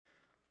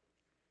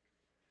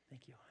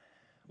Thank you.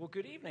 Well,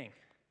 good evening.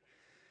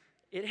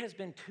 It has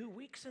been 2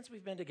 weeks since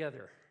we've been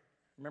together.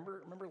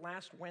 Remember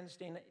last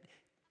Wednesday night?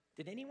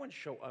 Did anyone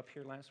show up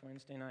here last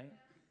Wednesday night?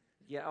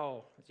 Yeah,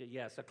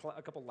 yes,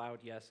 a couple loud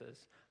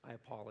yeses. I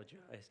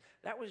apologize.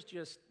 That was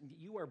just,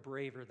 you are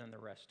braver than the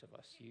rest of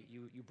us.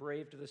 You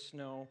braved the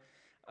snow.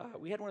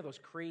 We had one of those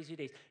crazy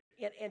days.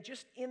 And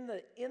just in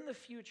the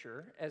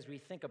future, as we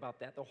think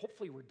about that, though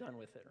hopefully we're done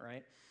with it,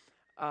 right?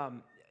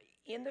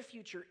 In the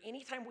future,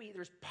 anytime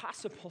there's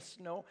possible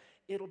snow,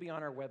 it'll be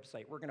on our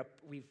website.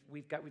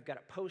 We've got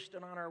it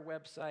posted on our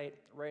website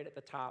right at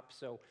the top.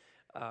 So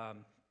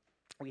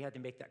we had to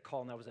make that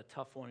call, and that was a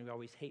tough one. We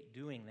always hate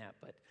doing that,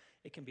 but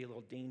it can be a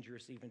little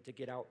dangerous even to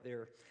get out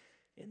there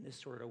in this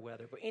sort of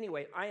weather. But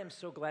anyway, I am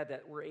so glad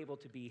that we're able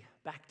to be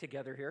back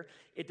together here.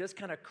 It does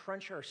kind of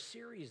crunch our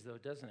series, though,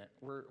 doesn't it?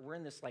 We're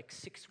in this like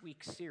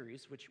 6-week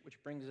series, which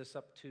brings us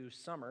up to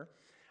summer.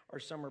 Our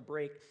summer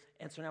break,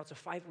 and so now it's a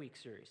 5-week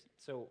series.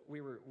 So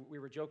we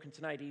were joking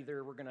tonight.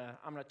 Either I'm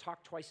gonna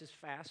talk twice as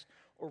fast,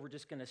 or we're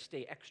just gonna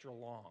stay extra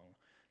long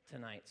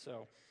tonight.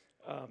 So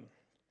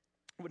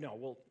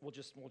no, we'll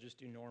just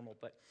do normal.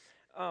 But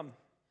I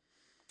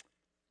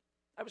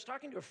was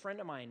talking to a friend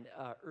of mine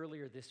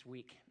earlier this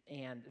week,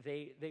 and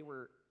they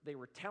were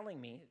telling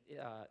me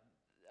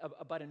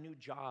about a new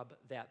job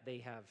that they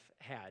have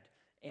had,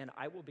 and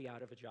I will be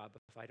out of a job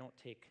if I don't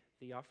take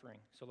the offering.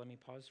 So let me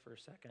pause for a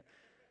second.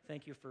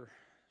 Thank you for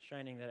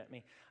shining that at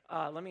me.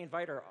 Let me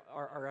invite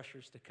our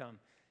ushers to come.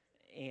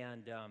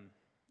 And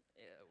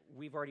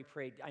we've already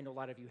prayed. I know a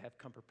lot of you have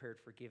come prepared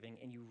for giving,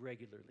 and you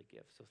regularly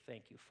give. So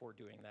thank you for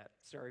doing that.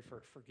 Sorry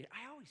for forget.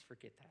 I always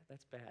forget that.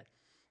 That's bad.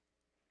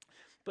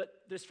 But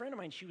this friend of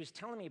mine, she was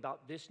telling me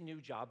about this new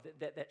job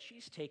that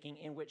she's taking,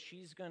 in which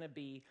she's going to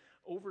be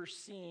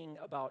overseeing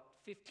about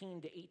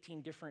 15 to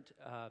 18 different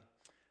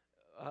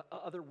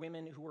other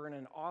women who are in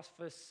an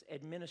office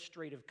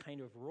administrative kind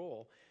of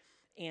role.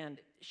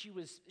 And she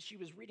was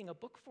reading a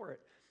book for it,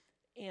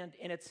 and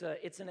it's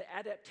an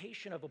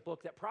adaptation of a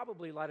book that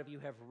probably a lot of you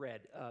have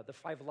read, The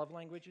 5 Love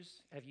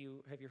Languages. Have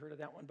you heard of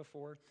that one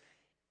before?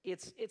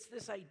 It's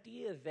this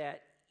idea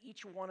that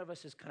each one of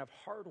us is kind of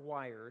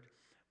hardwired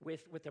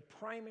with a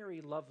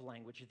primary love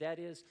language. That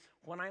is,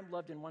 when I'm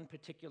loved in one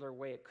particular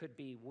way, it could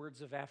be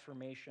words of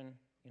affirmation.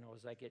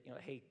 As I get,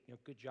 hey,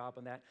 good job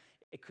on that.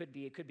 It could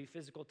be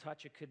physical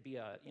touch. It could be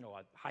a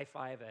high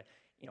five,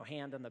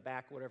 hand on the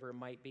back, whatever it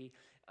might be.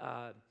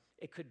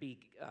 It could be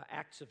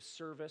acts of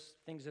service,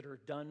 things that are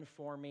done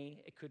for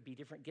me. It could be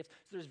different gifts.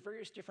 So there's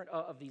various different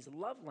of these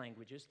love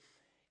languages.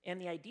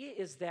 And the idea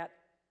is that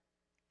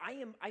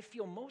I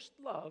feel most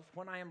love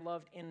when I am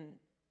loved in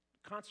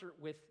concert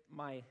with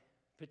my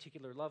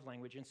particular love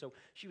language. And so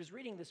she was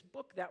reading this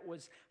book that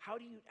was, how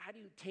do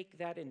you take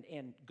that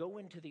and go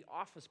into the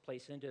office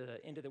place,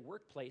 into the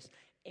workplace,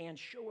 and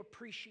show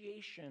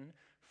appreciation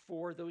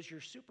for those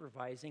you're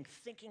supervising,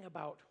 thinking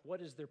about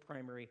what is their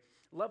primary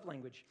love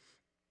language.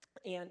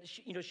 And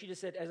she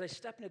just said, as I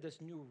step into this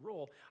new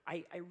role,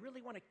 I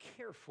really want to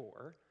care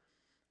for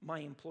my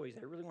employees.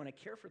 I really want to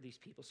care for these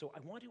people. So I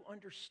want to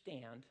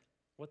understand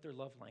what their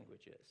love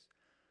language is.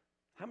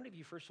 How many of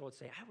you, first of all, would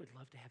say, I would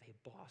love to have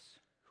a boss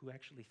who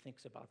actually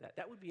thinks about that?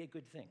 That would be a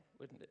good thing,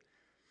 wouldn't it?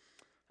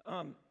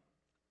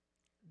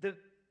 The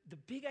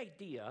big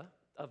idea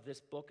of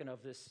this book and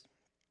of this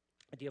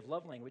idea of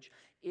love language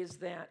is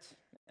that,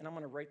 and I'm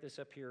going to write this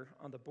up here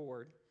on the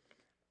board.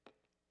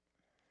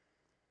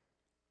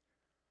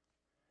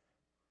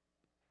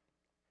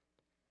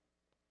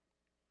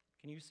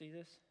 Can you see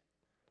this?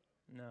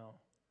 No,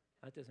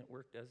 that doesn't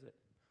work, does it?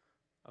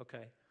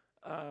 Okay,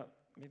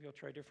 maybe I'll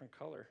try a different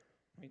color.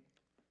 Let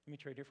me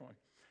try a different one.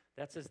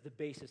 That says the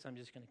basis. I'm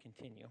just going to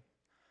continue.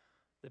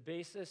 The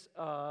basis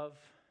of,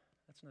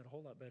 that's not a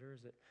whole lot better,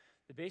 is it?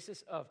 The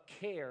basis of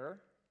care,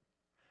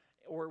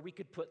 or we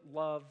could put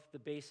love, the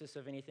basis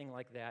of anything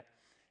like that,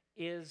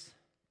 is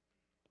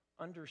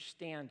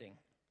understanding.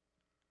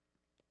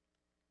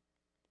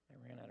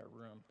 I ran out of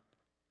room.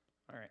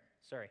 All right,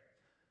 sorry.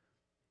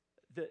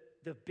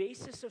 The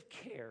basis of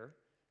care,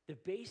 the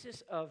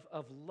basis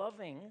of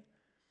loving,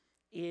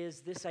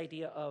 is this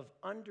idea of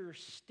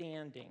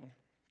understanding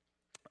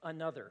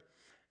another.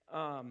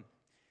 And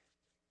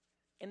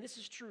this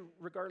is true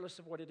regardless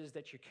of what it is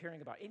that you're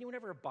caring about. Anyone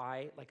ever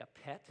buy like a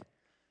pet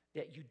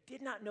that you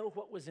did not know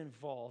what was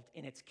involved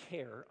in its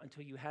care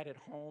until you had it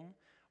home?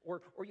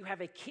 Or you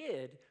have a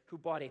kid who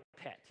bought a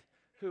pet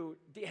who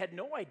had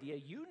no idea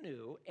you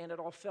knew, and it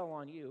all fell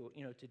on you,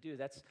 to do.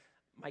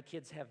 My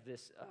kids have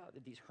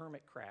these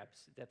hermit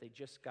crabs that they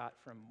just got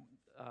from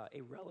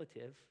a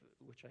relative,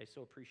 which I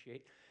so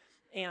appreciate.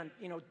 And,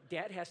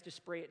 Dad has to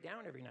spray it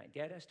down every night.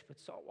 Dad has to put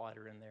salt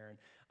water in there.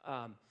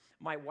 And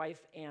my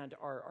wife and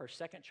our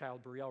second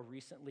child, Brielle,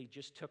 recently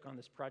just took on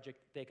this project.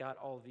 They got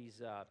all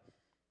these,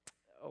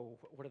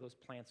 what are those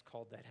plants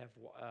called that have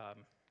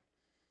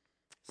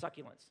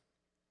succulents?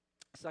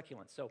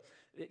 Succulents. So,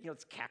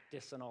 it's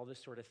cactus and all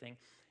this sort of thing.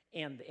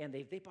 And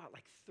they bought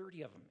like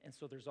 30 of them. And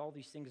so there's all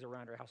these things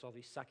around our house, all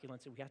these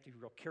succulents, and we have to be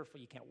real careful.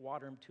 You can't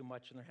water them too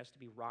much, and there has to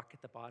be rock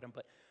at the bottom.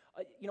 But,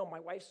 my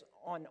wife's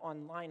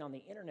online on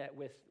the internet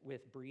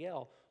with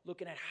Brielle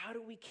looking at how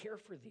do we care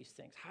for these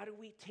things? How do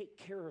we take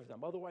care of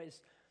them?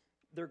 Otherwise,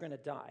 they're going to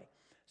die.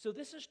 So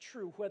this is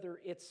true whether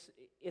it's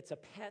a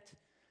pet,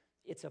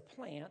 it's a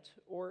plant,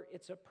 or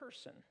it's a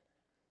person.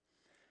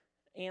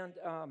 And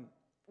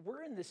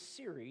we're in this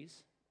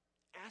series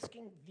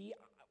asking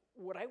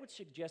what I would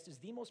suggest is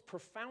the most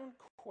profound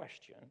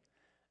question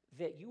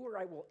that you or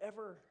I will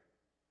ever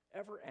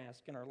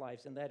ask in our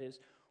lives, and that is,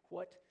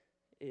 what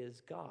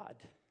is God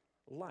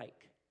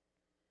like?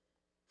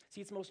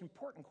 See, it's the most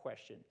important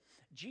question.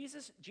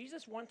 Jesus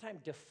one time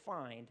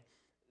defined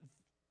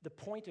the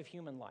point of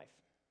human life,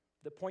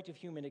 the point of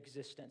human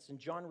existence, and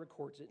John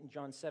records it in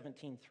John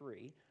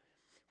 17:3,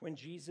 when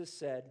Jesus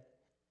said,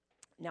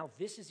 now,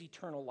 this is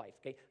eternal life,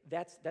 okay?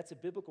 That's a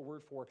biblical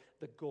word for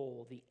the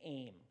goal, the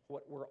aim,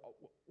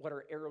 what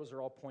our arrows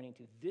are all pointing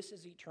to. This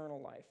is eternal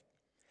life,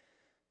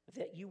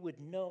 that you would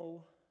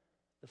know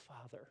the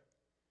Father,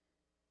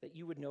 that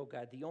you would know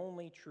God, the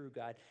only true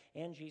God,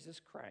 and Jesus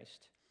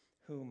Christ,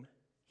 whom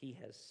he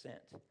has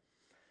sent.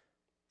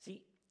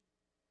 See,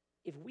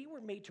 if we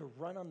were made to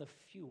run on the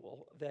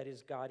fuel that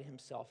is God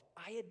himself,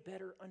 I had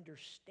better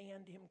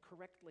understand him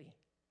correctly,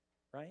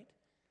 right?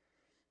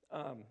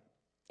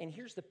 And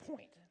here's the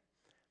point.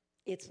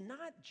 It's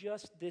not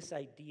just this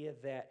idea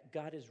that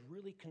God is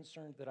really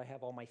concerned that I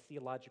have all my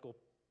theological,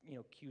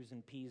 Q's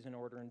and P's in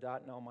order and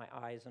dotting all my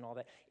I's and all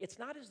that. It's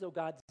not as though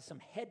God's some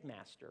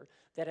headmaster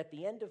that at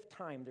the end of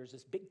time there's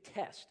this big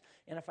test,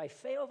 and if I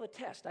fail the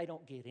test, I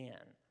don't get in.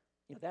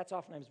 That's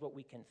oftentimes what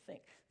we can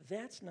think.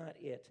 That's not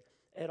it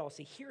at all.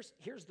 See,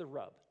 here's the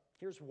rub.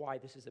 Here's why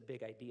this is a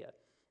big idea.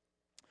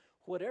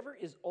 Whatever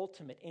is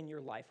ultimate in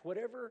your life,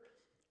 whatever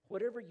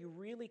you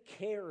really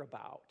care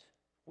about,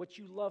 what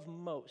you love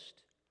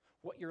most,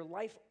 what your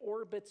life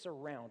orbits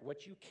around,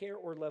 what you care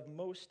or love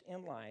most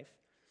in life,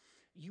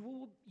 you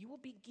will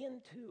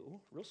begin to,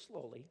 real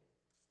slowly,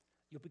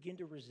 you'll begin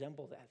to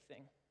resemble that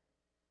thing.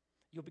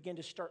 You'll begin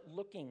to start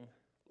looking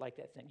like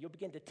that thing. You'll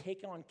begin to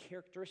take on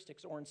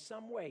characteristics, or in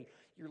some way,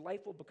 your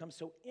life will become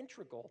so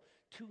integral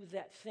to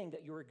that thing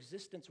that your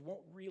existence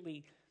won't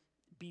really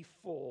be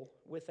full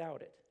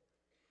without it.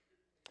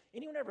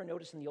 Anyone ever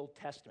notice in the Old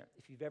Testament,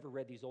 if you've ever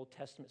read these Old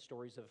Testament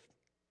stories of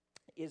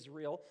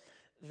Israel,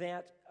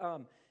 that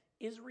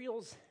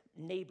Israel's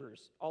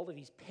neighbors, all of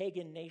these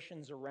pagan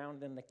nations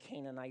around them, the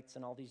Canaanites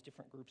and all these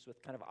different groups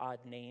with kind of odd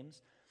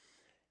names,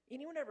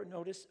 anyone ever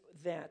notice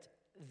that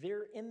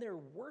in their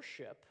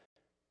worship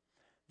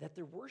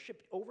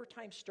over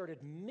time started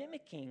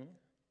mimicking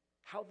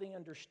how they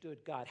understood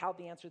God, how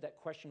they answered that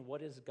question,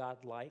 what is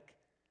God like?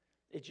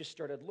 It just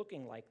started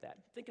looking like that.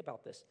 Think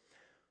about this.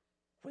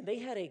 When they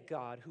had a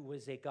God who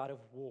was a God of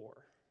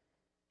war,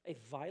 a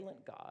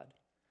violent God,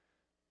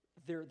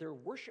 their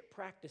worship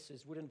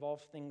practices would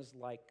involve things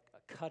like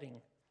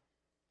cutting,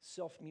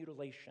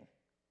 self-mutilation,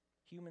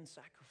 human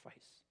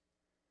sacrifice.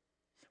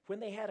 When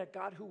they had a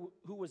God who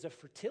was a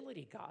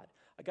fertility God,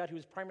 a God who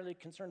was primarily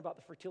concerned about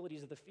the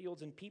fertilities of the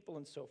fields and people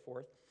and so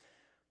forth,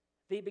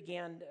 they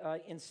began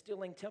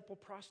instilling temple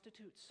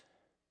prostitutes,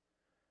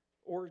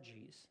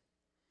 orgies,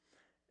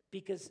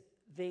 because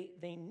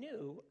they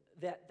knew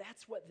that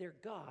that's what their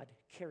God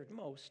cared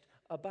most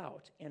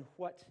about and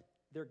what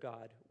their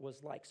God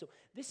was like. So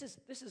this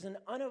is an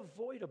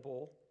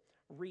unavoidable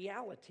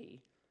reality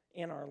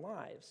in our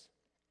lives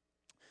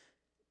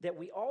that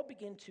we all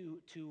begin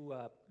to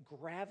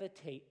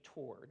gravitate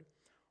toward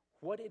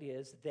what it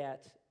is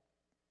that,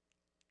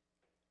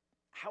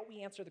 how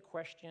we answer the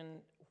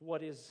question,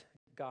 what is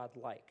God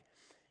like?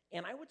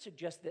 And I would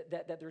suggest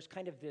that there's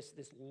kind of this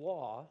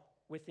law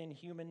within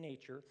human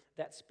nature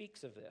that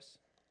speaks of this.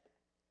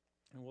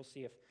 And we'll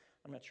see if,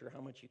 I'm not sure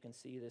how much you can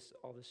see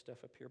all this stuff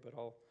up here, but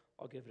I'll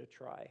give it a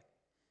try.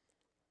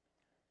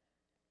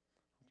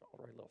 I'll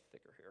write a little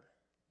thicker here.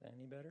 Is that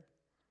any better?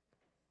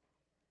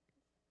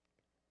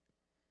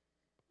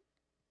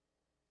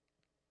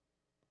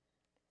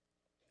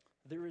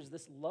 There is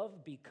this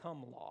love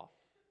become law.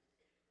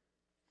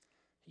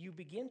 You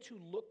begin to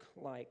look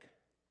like,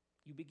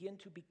 you begin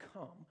to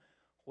become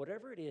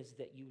whatever it is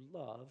that you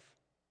love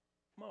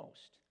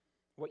most,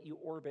 what you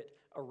orbit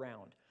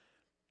around.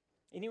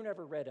 Anyone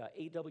ever read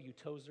A.W.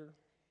 Tozer?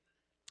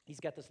 He's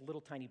got this little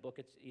tiny book.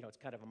 It's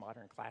kind of a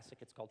modern classic.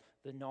 It's called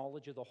The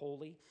Knowledge of the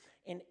Holy.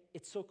 And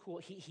it's so cool.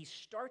 He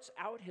starts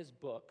out his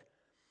book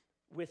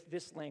with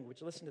this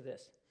language. Listen to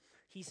this.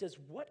 He says,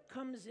 what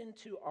comes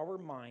into our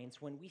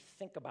minds when we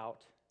think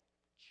about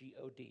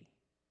G-O-D,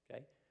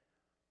 okay?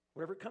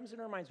 Whatever comes in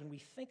our minds when we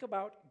think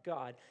about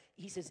God,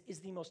 he says, is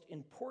the most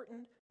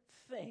important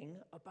thing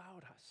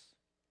about us.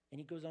 And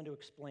he goes on to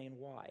explain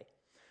why.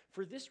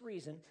 For this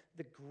reason,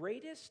 the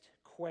greatest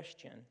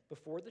question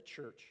before the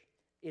church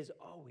is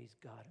always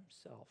God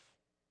himself.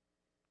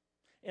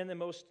 And the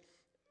most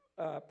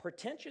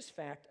pretentious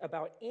fact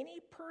about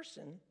any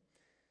person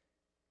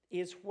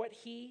is what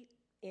he,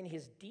 in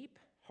his deep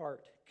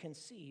heart,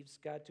 conceives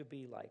God to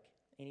be like.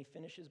 And he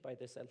finishes by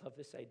this. I love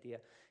this idea.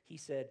 He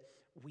said,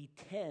 we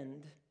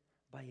tend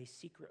by a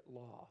secret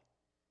law.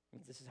 It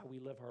means this is how we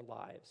live our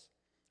lives.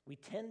 We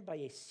tend by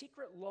a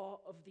secret law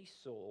of the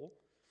soul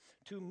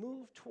to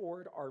move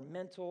toward our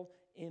mental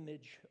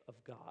image of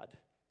God.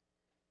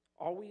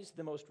 Always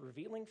the most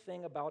revealing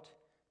thing about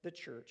the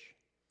church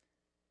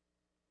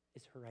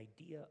is her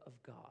idea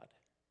of God,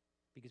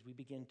 because we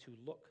begin to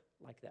look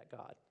like that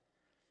God.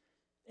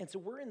 And so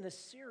we're in this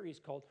series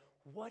called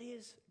What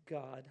is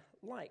God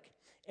Like?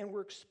 And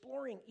we're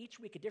exploring each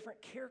week a different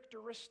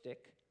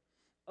characteristic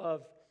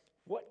of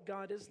what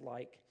God is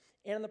like.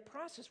 And in the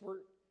process,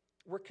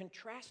 we're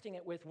contrasting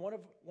it with one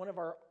of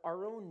our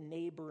own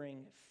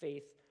neighboring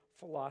faith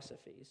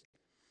philosophies.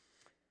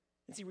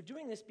 And see, we're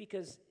doing this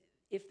because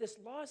if this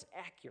law is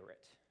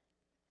accurate,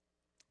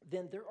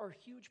 then there are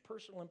huge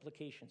personal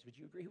implications. Would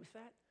you agree with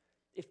that?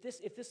 If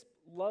this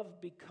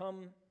love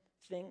become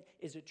thing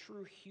is a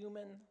true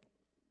human,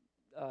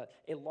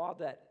 a law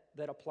that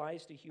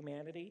applies to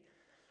humanity,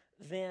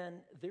 then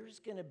there's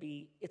going to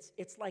be,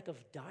 it's like of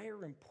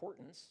dire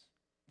importance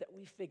that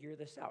we figure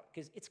this out,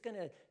 because it's going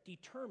to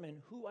determine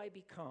who I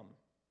become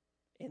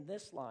in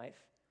this life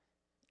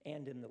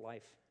and in the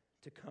life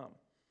to come.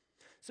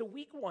 So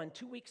week 1,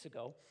 2 weeks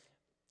ago,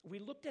 we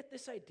looked at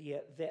this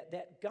idea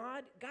that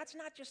God's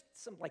not just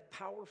some like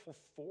powerful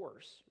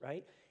force,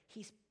 right?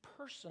 He's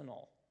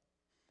personal.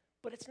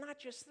 But it's not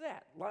just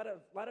that. A lot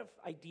of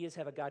ideas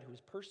have a God who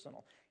is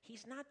personal.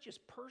 He's not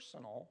just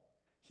personal,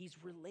 he's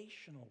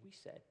relational, we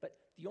said. But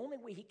the only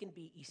way he can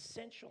be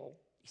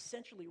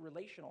essentially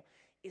relational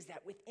is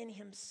that within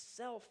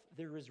himself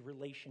there is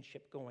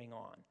relationship going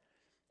on.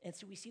 And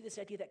so we see this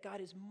idea that God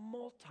is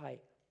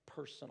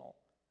multi-personal.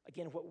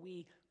 Again, what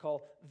we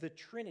call the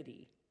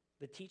Trinity,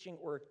 the teaching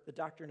or the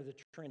doctrine of the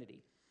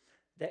Trinity.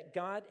 That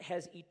God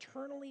has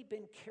eternally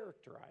been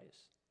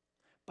characterized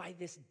by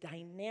this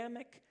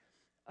dynamic,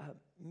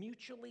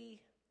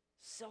 mutually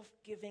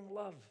self-giving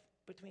love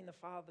between the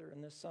Father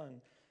and the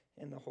Son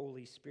and the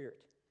Holy Spirit.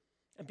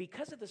 And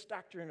because of this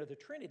doctrine of the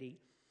Trinity,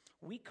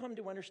 we come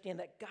to understand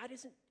that God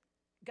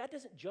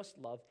doesn't just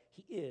love,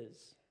 he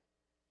is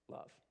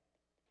love,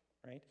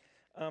 right?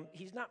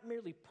 He's not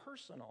merely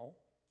personal,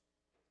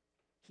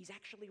 he's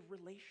actually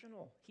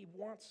relational. He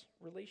wants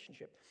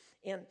relationship.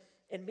 And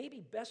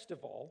maybe best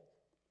of all,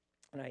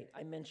 and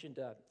I mentioned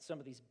some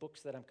of these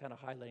books that I'm kind of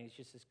highlighting. It's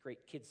just this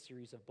great kids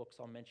series of books.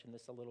 I'll mention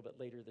this a little bit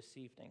later this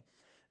evening.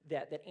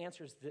 That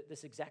answers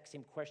this exact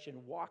same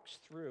question, walks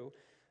through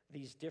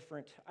these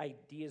different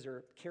ideas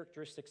or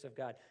characteristics of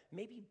God.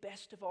 Maybe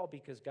best of all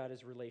because God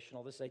is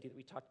relational. This idea that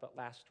we talked about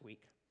last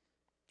week.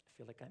 I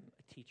feel like I'm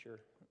a teacher,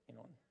 and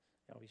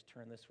I always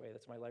turn this way.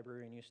 That's what my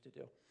librarian used to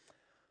do.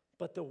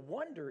 But the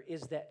wonder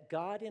is that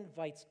God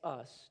invites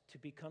us to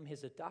become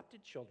his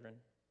adopted children,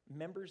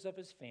 members of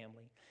his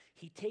family.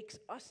 He takes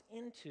us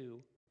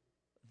into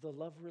the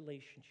love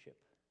relationship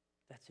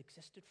that's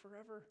existed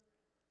forever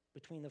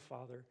between the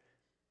Father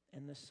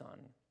and the Son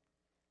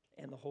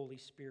and the Holy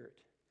Spirit.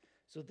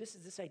 So this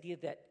is this idea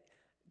that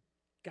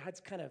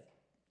God's kind of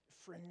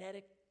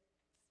frenetic,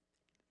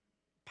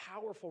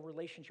 powerful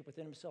relationship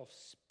within himself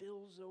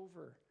spills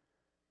over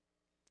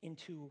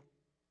into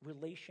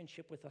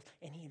relationship with us,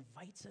 and he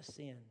invites us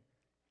in.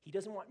 He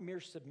doesn't want mere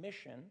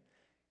submission.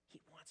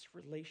 He wants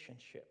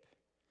relationship.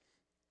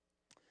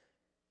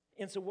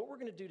 And so what we're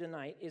going to do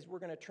tonight is we're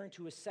going to turn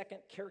to a second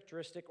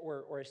characteristic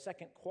or a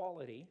second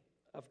quality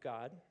of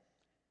God.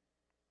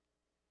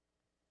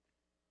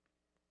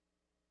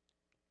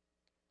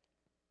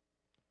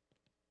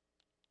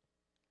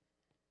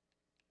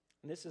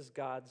 And this is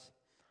God's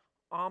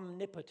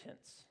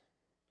omnipotence.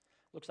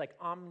 Looks like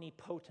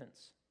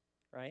omnipotence,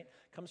 right?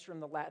 Comes from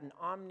the Latin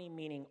omni,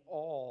 meaning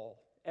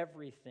all,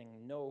 everything,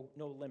 no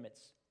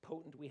limits.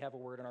 Potent, we have a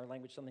word in our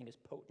language, something is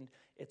potent.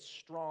 It's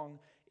strong,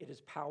 it is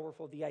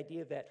powerful. The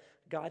idea that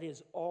God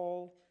is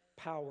all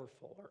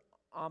powerful or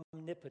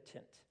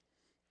omnipotent.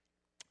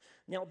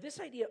 Now,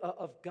 this idea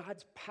of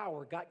God's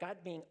power, God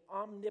being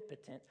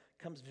omnipotent,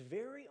 comes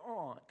very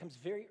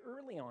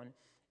early on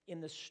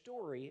in the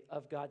story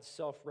of God's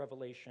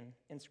self-revelation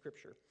in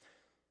Scripture.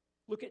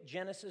 Look at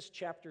Genesis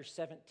chapter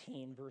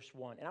 17, verse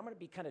 1. And I'm going to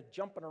be kind of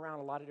jumping around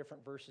a lot of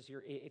different verses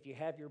here. If you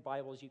have your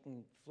Bibles, you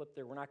can flip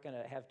there. We're not going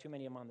to have too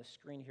many of them on the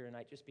screen here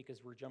tonight just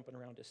because we're jumping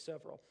around to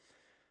several.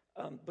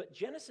 But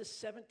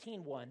Genesis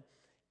 17:1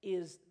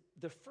 is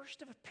the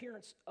first of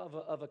appearance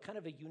of a kind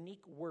of a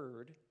unique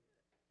word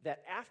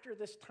that after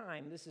this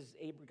time, this is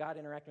God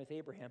interacting with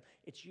Abraham,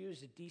 it's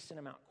used a decent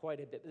amount, quite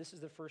a bit. But this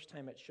is the first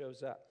time it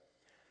shows up.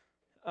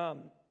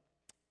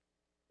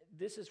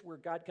 This is where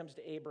God comes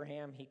to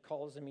Abraham. He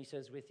calls him. He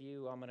says, with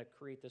you, I'm going to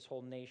create this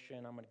whole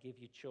nation. I'm going to give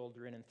you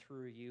children. And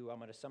through you, I'm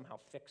going to somehow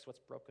fix what's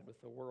broken with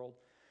the world.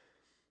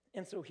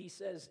 And so he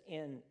says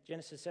in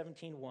Genesis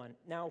 17:1,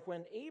 now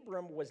when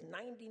Abram was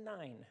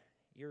 99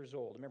 years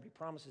old, remember he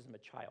promises him a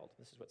child.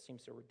 This is what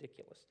seems so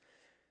ridiculous.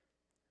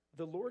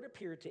 The Lord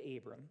appeared to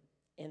Abram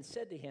and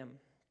said to him,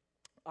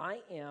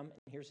 I am,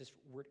 and here's this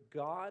word,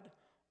 God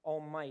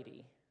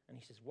Almighty. And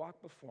he says, walk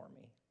before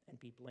me and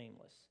be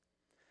blameless.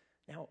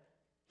 Now,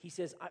 he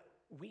says,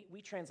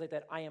 we translate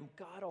that, I am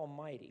God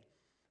Almighty.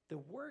 The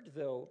word,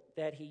 though,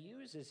 that he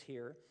uses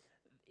here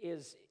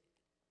is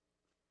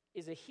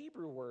a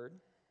Hebrew word,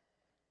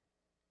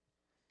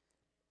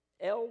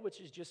 El, which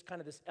is just kind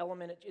of this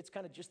element. It's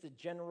kind of just the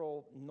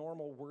general,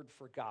 normal word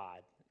for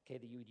God, okay,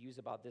 that you would use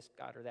about this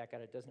God or that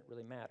God. It doesn't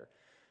really matter.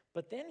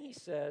 But then he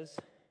says,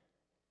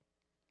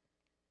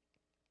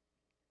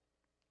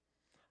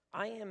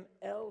 I am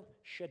El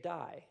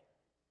Shaddai.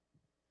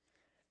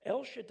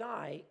 El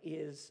Shaddai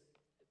is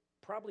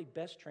probably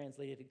best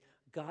translated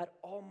God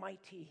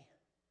Almighty,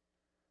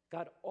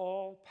 God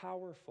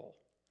all-powerful.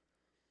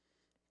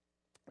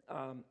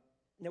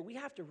 Now we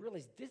have to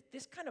realize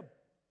this kind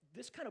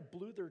of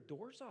blew their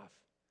doors off,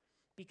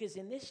 because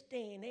in this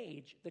day and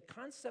age, the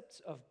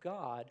concepts of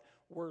God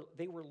were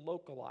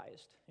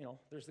localized. You know,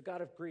 there's the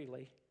God of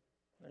Greeley,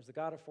 there's the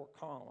God of Fort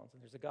Collins,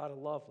 and there's the God of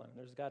Loveland, and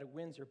there's the God of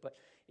Windsor. But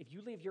if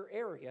you leave your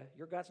area,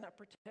 your God's not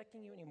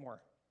protecting you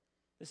anymore.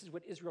 This is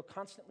what Israel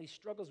constantly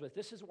struggles with.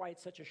 This is why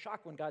it's such a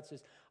shock when God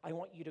says, I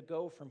want you to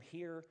go from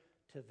here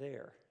to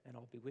there, and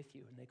I'll be with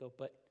you. And they go,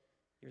 but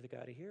you're the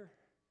God of here.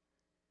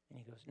 And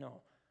he goes,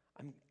 no,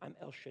 I'm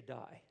El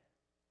Shaddai.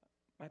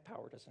 My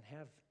power doesn't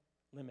have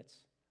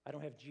limits. I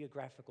don't have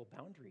geographical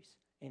boundaries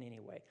in any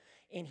way.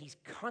 And he's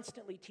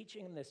constantly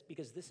teaching them this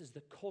because this is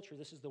the culture,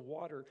 this is the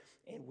water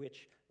in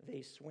which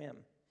they swim.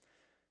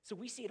 So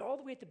we see it all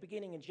the way at the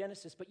beginning in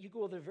Genesis, but you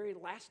go to the very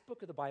last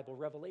book of the Bible,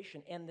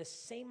 Revelation, and the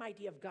same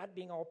idea of God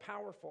being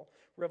all-powerful.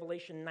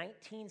 Revelation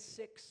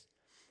 19:6,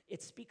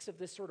 it speaks of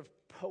this sort of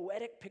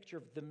poetic picture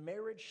of the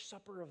marriage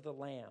supper of the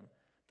Lamb.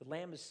 The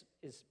Lamb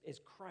is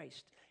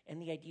Christ,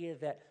 and the idea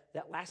that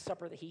last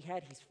supper that he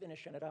had, he's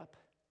finishing it up.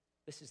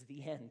 This is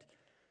the end.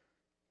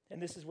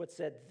 And this is what's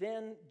said.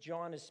 Then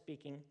John is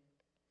speaking,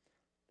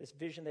 this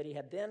vision that he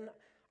had. Then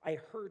I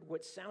heard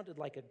what sounded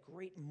like a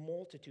great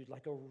multitude,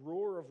 like a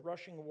roar of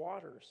rushing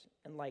waters,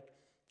 and like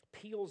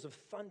peals of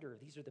thunder.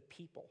 These are the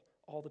people,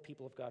 all the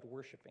people of God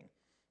worshiping,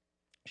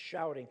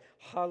 shouting,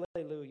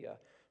 Hallelujah,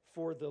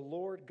 for the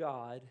Lord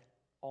God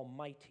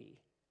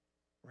Almighty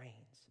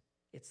reigns.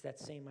 It's that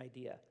same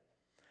idea.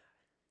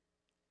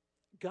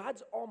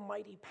 God's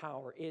almighty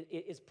power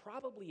is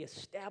probably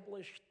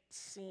established,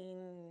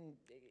 seen,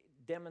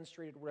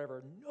 demonstrated,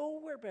 whatever,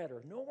 nowhere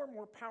better, nowhere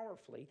more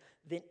powerfully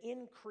than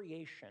in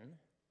creation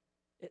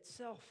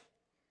itself.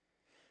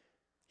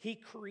 He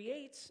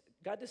creates,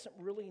 God does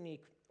something really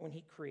unique when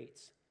he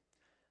creates.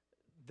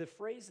 The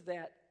phrase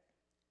that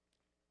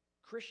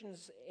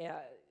Christians,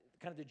 kind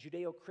of the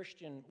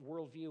Judeo-Christian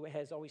worldview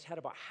has always had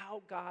about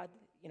how God,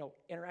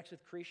 interacts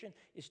with creation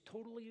is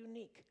totally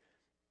unique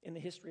in the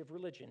history of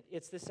religion.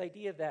 It's this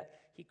idea that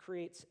he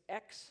creates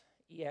ex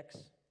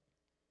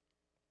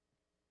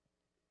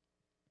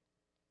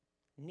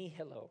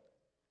nihilo,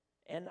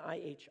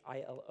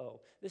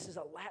 Nihilo. This is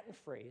a Latin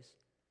phrase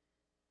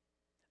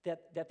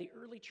that the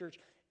early church,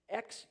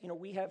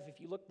 we have, if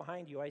you look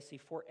behind you, I see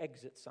 4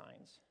 exit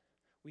signs.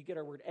 We get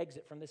our word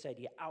exit from this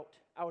idea,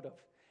 out of.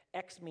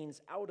 Ex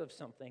means out of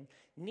something.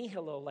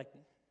 Nihilo, like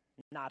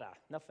nada,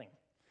 nothing.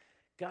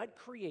 God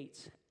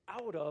creates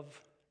out of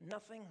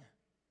nothing.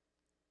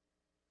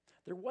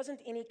 There wasn't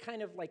any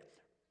kind of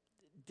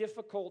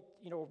difficult,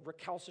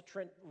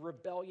 recalcitrant,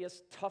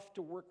 rebellious, tough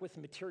to work with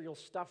material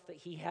stuff that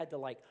he had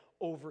to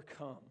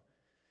overcome.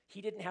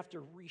 He didn't have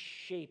to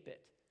reshape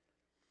it.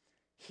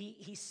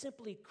 He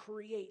simply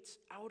creates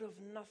out of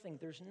nothing.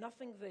 There's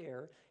nothing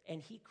there,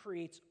 and he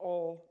creates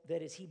all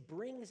that is. He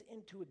brings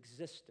into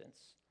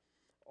existence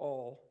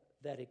all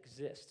that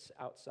exists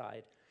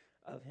outside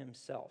of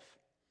himself.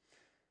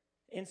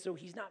 And so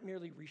he's not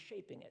merely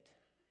reshaping it.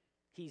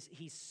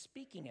 He's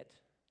speaking it.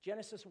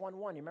 Genesis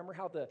 1:1, you remember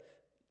how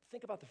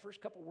think about the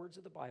first couple words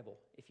of the Bible.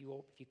 If you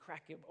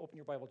open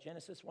your Bible,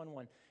 Genesis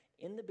 1:1,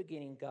 in the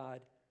beginning,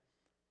 God,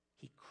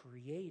 he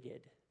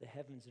created the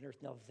heavens and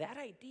earth. Now, that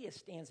idea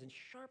stands in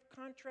sharp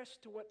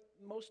contrast to what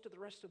most of the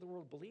rest of the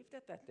world believed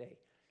at that day.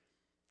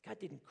 God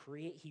didn't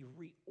create, he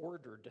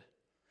reordered.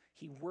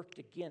 He worked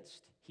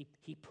against,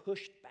 he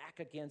pushed back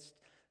against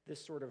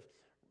this sort of,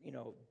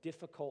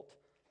 difficult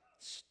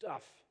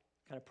stuff,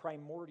 kind of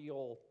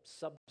primordial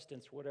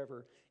substance,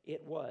 whatever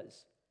it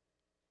was.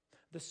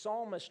 The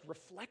psalmist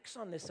reflects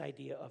on this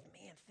idea of,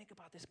 man, think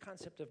about this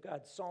concept of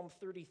God. Psalm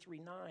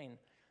 33:9,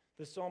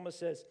 the psalmist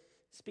says,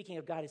 speaking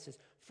of God, it says,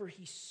 for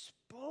he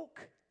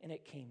spoke and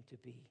it came to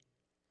be.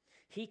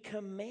 He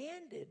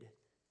commanded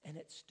and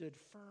it stood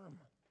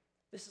firm.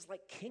 This is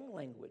like king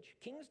language.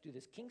 Kings do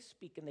this. Kings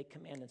speak and they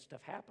command and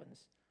stuff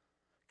happens.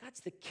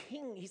 God's the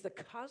king. He's the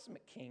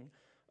cosmic king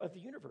of the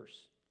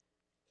universe.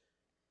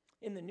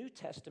 In the New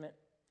Testament,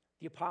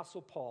 the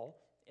Apostle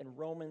Paul in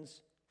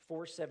Romans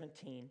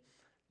 4:17,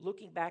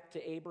 looking back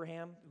to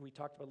Abraham, who we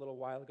talked about a little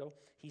while ago,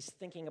 he's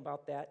thinking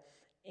about that.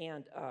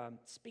 And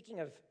speaking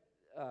of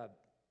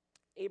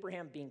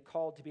Abraham being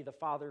called to be the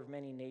father of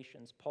many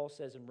nations, Paul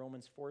says in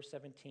Romans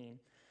 4:17,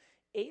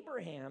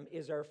 Abraham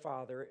is our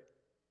father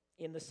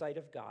in the sight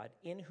of God,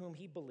 in whom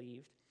he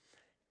believed,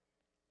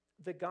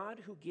 the God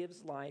who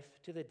gives life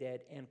to the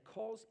dead and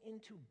calls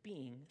into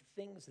being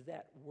things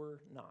that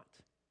were not.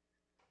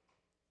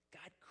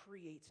 God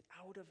creates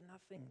out of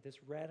nothing,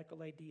 this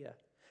radical idea.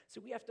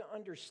 So we have to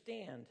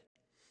understand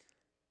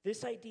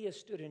this idea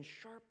stood in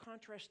sharp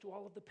contrast to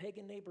all of the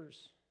pagan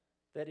neighbors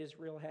that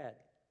Israel had.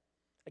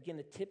 Again,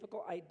 the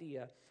typical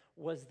idea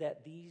was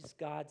that these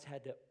gods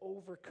had to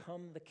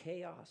overcome the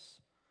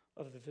chaos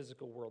of the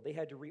physical world. They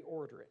had to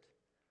reorder it.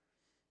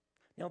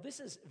 Now, this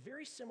is a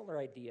very similar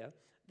idea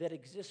that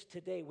exists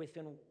today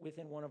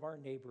within one of our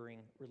neighboring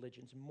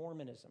religions,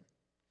 Mormonism.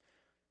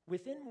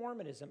 Within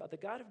Mormonism, the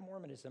God of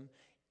Mormonism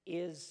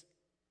is,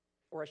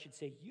 or I should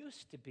say,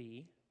 used to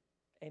be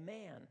a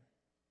man.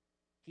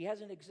 He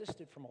hasn't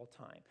existed from all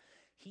time.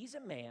 He's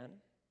a man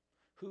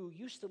who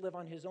used to live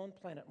on his own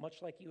planet,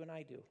 much like you and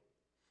I do.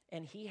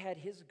 And he had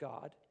his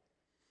God,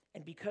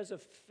 and because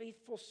of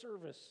faithful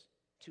service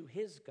to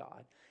his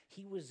God,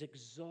 he was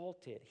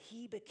exalted.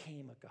 He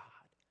became a God,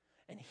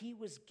 and he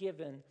was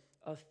given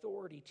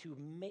authority to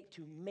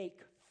make,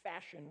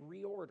 fashion,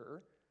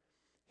 reorder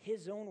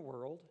his own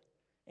world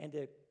and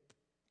to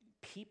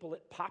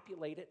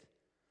populate it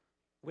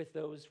with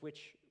those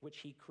which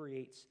he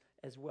creates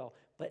as well,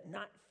 but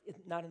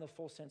not in the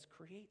full sense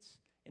creates.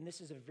 And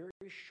this is a very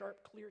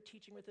sharp, clear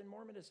teaching within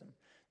Mormonism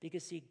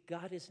because, see,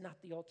 God is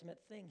not the ultimate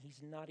thing.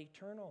 He's not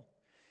eternal.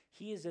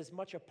 He is as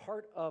much a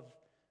part of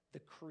the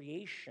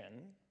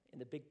creation in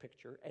the big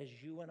picture as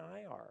you and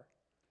I are.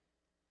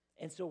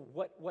 And so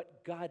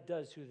what God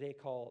does, who they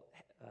call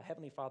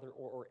Heavenly Father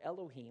or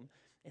Elohim,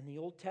 in the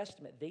Old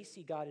Testament, they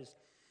see God as,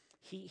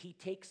 he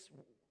takes,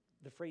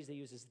 the phrase they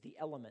use is the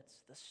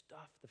elements, the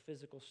stuff, the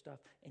physical stuff,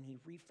 and he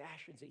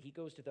refashions it. He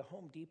goes to the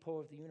Home Depot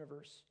of the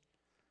universe,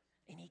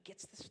 and he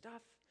gets the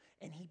stuff,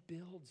 and he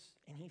builds,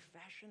 and he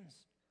fashions.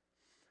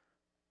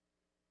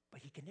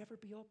 But he can never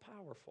be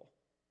all-powerful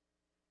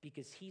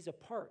because he's a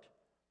part.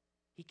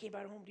 He came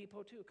out of Home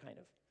Depot too, kind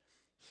of.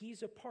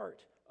 He's a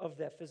part of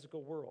that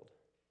physical world.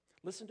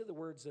 Listen to the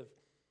words of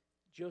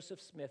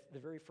Joseph Smith, the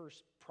very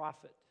first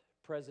prophet,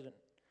 president,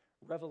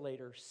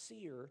 revelator,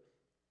 seer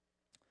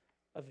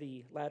of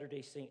the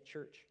Latter-day Saint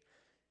Church.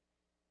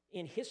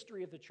 In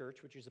History of the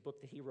Church, which is a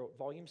book that he wrote,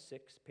 volume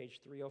 6,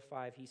 page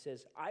 305, he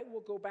says, "I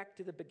will go back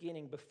to the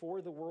beginning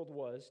before the world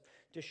was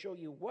to show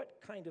you what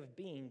kind of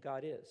being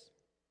God is.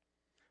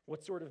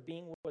 What sort of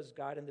being was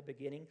God in the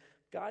beginning?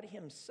 God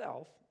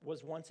himself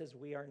was once as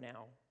we are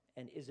now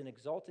and is an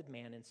exalted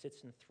man and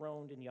sits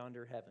enthroned in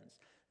yonder heavens.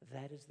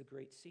 That is the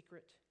great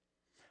secret.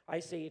 I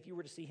say if you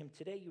were to see him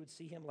today, you would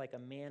see him like a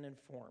man in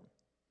form.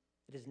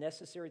 It is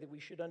necessary that we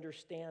should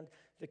understand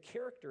the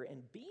character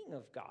and being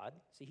of God."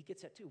 See, he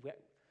gets that too.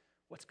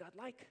 What's God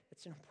like?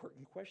 That's an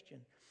important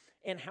question.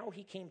 "And how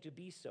he came to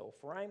be so.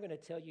 For I'm going to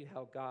tell you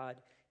how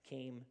God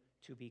came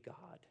to be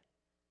God."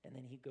 And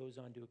then he goes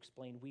on to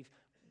explain, we've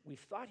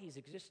thought he's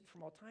existed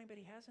from all time, but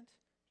he hasn't.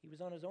 He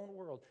was on his own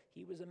world.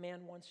 He was a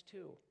man once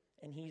too,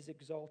 and he's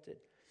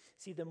exalted.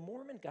 See, the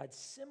Mormon God,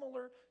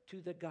 similar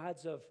to the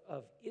gods of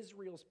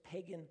Israel's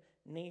pagan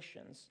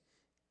nations,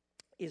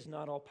 is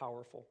not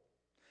all-powerful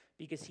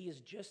because he is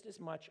just as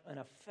much an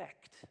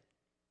effect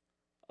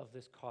of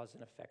this cause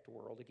and effect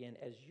world, again,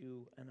 as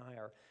you and I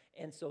are.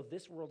 And so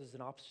this world is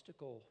an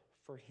obstacle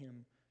for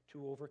him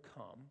to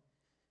overcome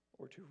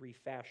or to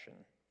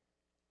refashion.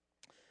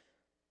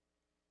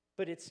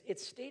 But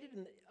it's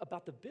stated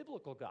about the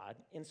biblical God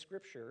in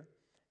Scripture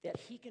that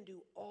he can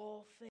do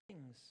all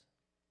things.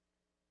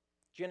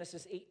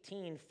 Genesis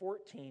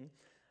 18:14,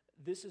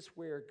 this is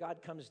where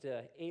God comes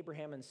to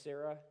Abraham and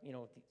Sarah. You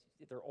know,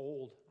 they're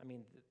old. I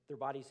mean, their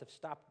bodies have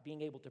stopped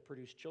being able to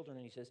produce children.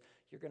 And he says,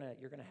 you're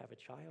gonna have a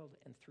child,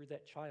 and through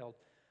that child,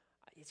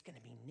 it's going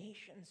to be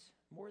nations,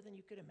 more than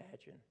you could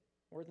imagine,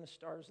 more than the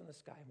stars in the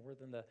sky, more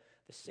than the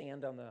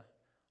sand on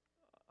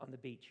the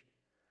beach.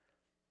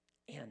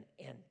 And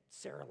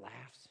Sarah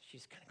laughs.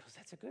 She's kind of goes,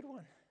 "That's a good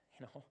one.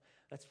 You know,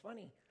 that's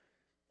funny."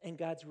 And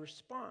God's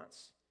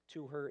response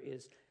to her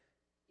is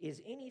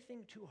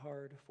anything too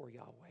hard for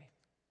Yahweh?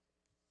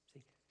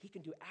 See, he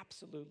can do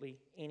absolutely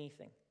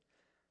anything.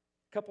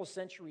 A couple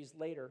centuries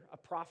later, a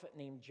prophet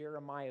named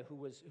Jeremiah, who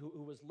was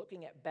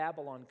looking at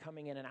Babylon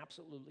coming in and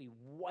absolutely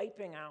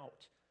wiping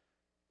out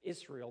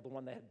Israel, the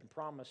one that had been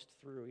promised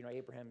through,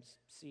 Abraham's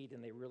seed,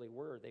 and they really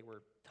were. They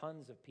were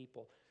tons of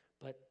people,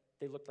 but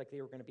they looked like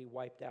they were going to be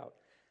wiped out.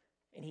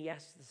 And he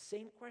asked the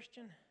same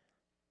question.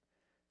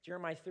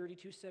 Jeremiah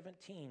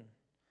 32:17.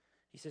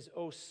 He says,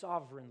 "O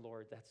sovereign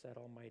Lord," that's that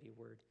almighty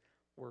word,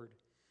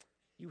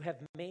 "you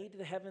have made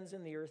the heavens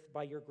and the earth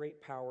by your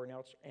great power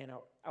and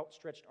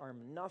outstretched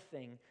arm.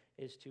 Nothing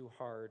is too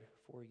hard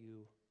for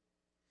you."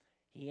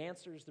 He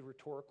answers the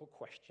rhetorical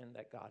question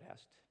that God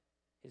asked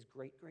his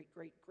great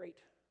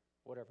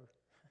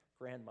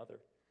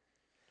grandmother.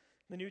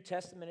 In the New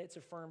Testament, it's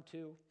affirmed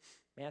too.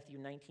 Matthew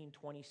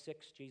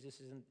 19:26, Jesus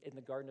is in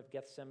the Garden of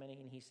Gethsemane,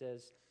 and he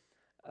says,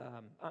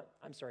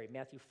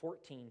 Matthew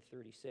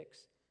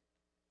 14:36.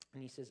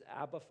 And he says,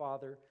 "Abba,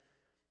 Father,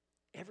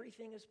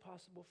 everything is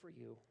possible for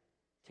you.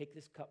 Take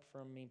this cup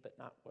from me, but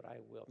not what I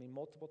will." I mean,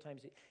 multiple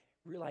times,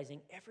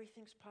 realizing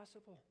everything's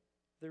possible.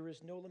 There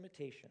is no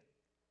limitation.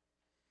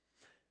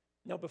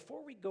 Now,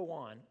 before we go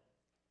on,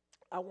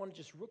 I want to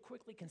just real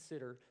quickly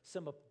consider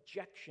some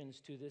objections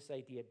to this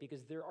idea,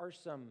 because there are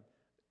some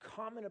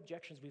common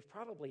objections. We've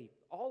probably,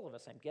 all of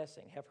us, I'm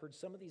guessing, have heard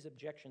some of these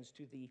objections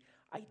to the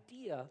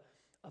idea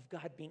of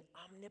God being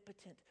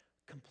omnipotent,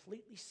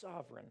 completely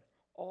sovereign,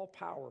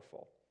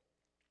 all-powerful.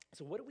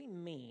 So what do we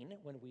mean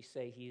when we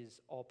say he is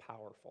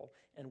all-powerful,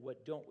 and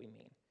what don't we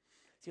mean?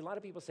 See, a lot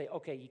of people say,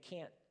 okay, you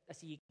can't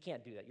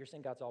do that. You're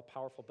saying God's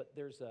all-powerful, but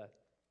there's a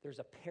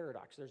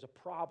paradox. There's a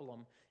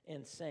problem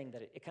in saying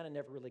that it kind of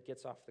never really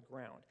gets off the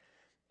ground.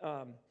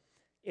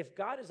 If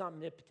God is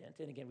omnipotent,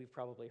 and again, we've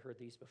probably heard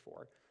these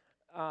before,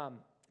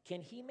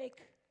 can he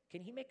make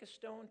a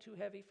stone too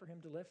heavy for him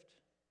to lift,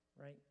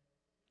 right?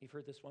 You've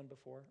heard this one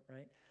before,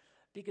 right?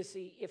 Because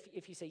see,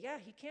 if you say, yeah,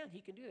 he can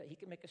do that. He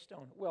can make a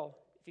stone. Well,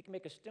 if he can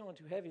make a stone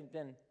too heavy,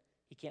 then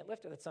he can't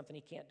lift it. That's something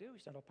he can't do.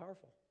 He's not all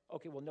powerful.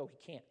 Okay, well, no, he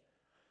can't.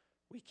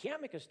 We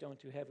can't make a stone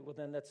too heavy. Well,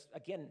 then that's,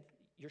 again,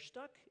 you're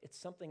stuck. It's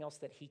something else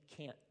that he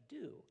can't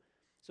do.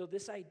 So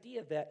this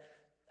idea that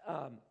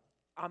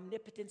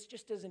omnipotence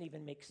just doesn't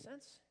even make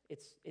sense.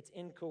 It's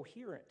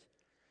incoherent.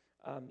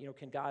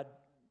 Can God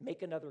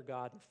make another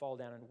God and fall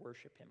down and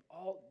worship him?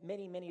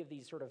 Many of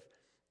these sort of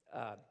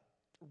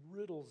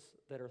riddles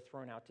that are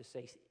thrown out to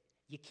say,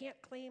 you can't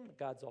claim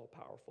God's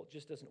all-powerful. It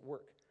just doesn't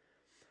work.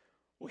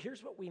 Well,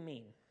 here's what we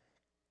mean.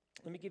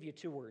 Let me give you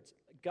 2 words.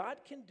 God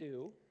can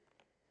do,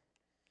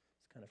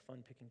 it's kind of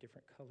fun picking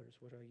different colors.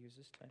 What do I use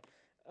this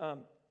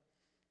time?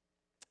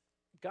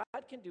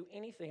 God can do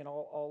anything, and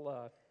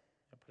I'll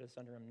put this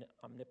under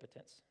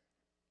omnipotence.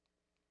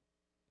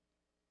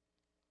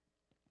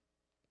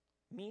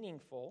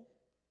 Meaningful.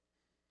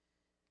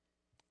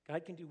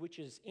 God can do which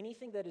is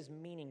anything that is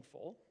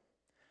meaningful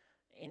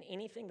and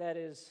anything that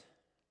is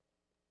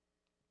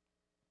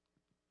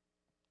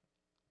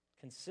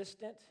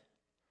consistent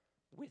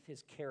with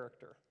his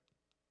character.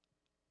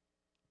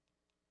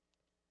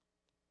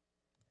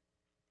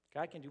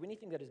 God can do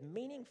anything that is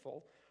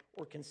meaningful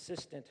or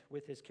consistent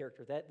with his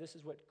character. This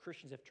is what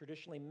Christians have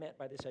traditionally meant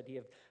by this idea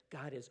of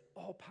God is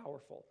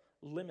all-powerful,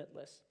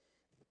 limitless.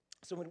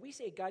 So when we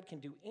say God can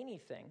do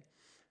anything,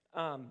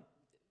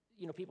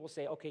 people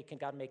say, okay, can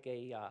God make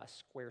a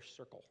square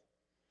circle?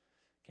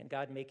 Can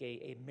God make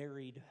a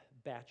married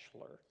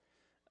bachelor?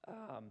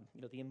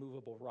 The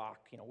immovable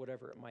rock,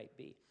 whatever it might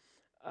be.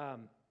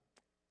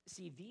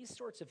 See, these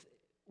sorts of,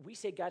 we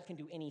say God can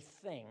do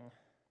anything.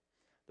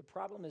 The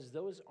problem is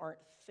those aren't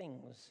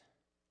things.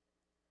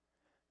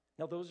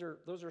 Now, those are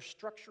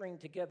structuring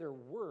together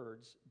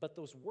words, but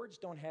those words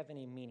don't have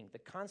any meaning. The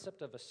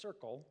concept of a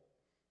circle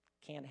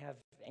can't have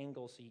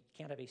angles, so you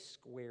can't have a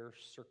square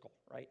circle,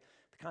 right?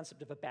 The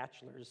concept of a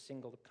bachelor is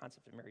single. The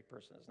concept of a married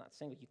person is not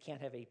single. You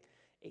can't have a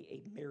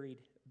married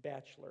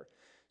bachelor.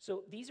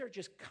 So these are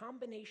just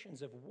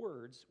combinations of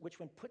words which,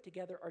 when put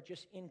together, are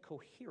just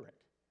incoherent.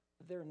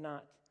 They're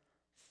not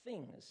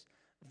things.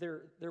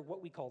 They're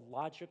what we call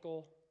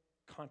logical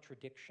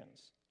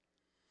contradictions.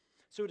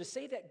 So to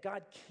say that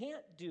God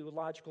can't do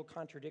logical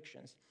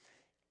contradictions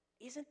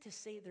isn't to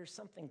say there's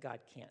something God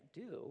can't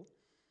do,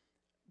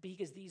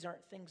 because these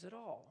aren't things at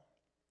all.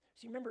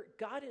 So remember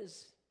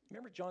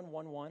John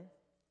 1:1?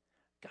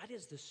 God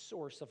is the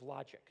source of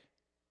logic.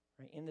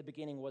 Right? In the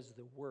beginning was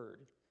the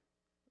Word.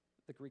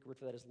 The Greek word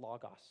for that is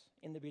logos.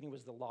 In the beginning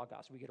was the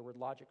logos. We get a word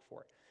logic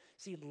for it.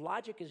 See,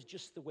 logic is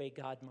just the way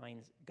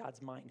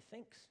God's mind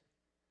thinks.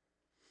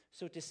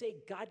 So to say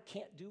God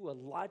can't do a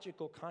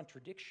logical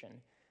contradiction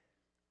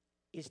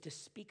is to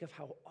speak of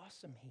how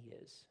awesome he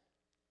is.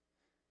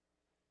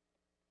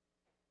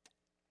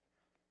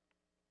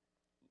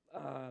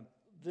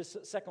 This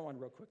second one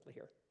real quickly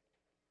here.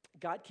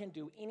 God can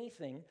do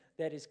anything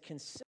that is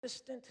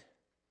consistent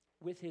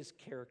with his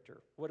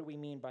character. What do we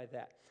mean by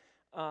that?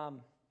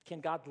 Can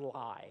God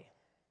lie?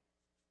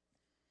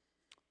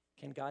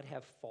 Can God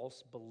have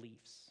false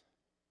beliefs?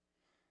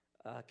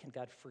 Can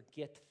God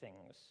forget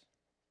things?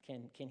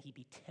 Can he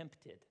be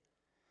tempted?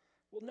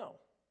 Well, no.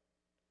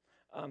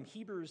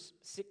 Hebrews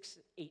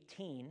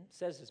 6:18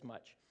 says as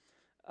much.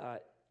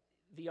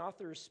 The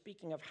author is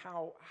speaking of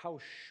how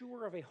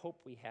sure of a hope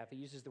we have. He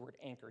uses the word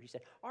anchor. He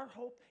said, our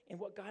hope in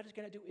what God is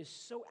going to do is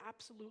so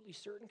absolutely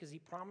certain because he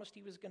promised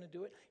he was going to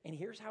do it. And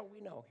here's how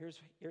we know.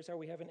 Here's how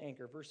we have an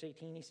anchor. Verse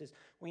 18, he says,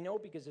 we know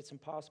because it's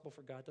impossible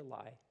for God to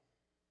lie.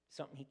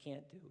 Something he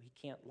can't do. He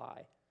can't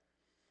lie.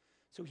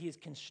 So he is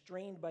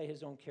constrained by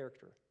his own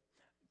character.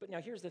 But now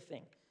here's the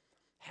thing.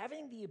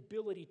 Having the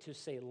ability to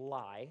say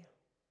lie,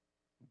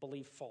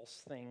 believe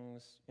false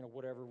things,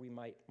 whatever we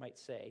might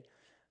say,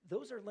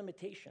 those are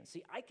limitations.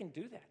 See, I can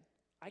do that.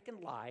 I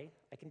can lie.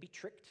 I can be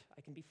tricked.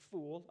 I can be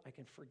fooled. I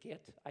can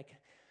forget.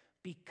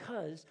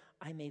 Because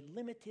I'm a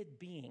limited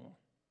being.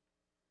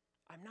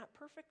 I'm not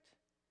perfect.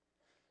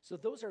 So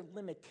those are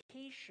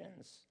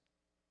limitations.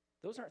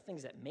 Those aren't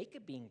things that make a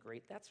being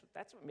great. That's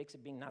what makes a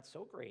being not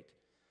so great.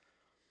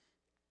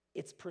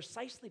 It's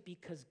precisely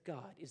because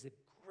God is the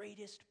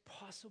greatest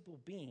possible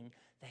being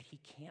that he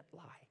can't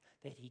lie,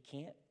 that he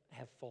can't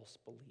have false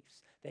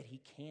beliefs, that he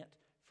can't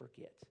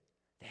forget,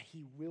 that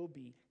he will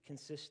be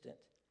consistent.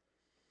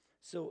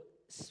 So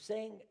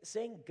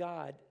saying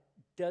God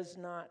does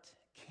not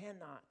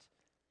cannot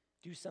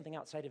do something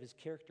outside of his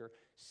character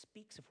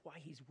speaks of why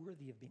he's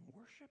worthy of being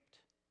worshiped.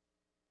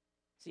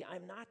 See,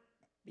 I'm not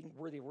being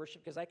worthy of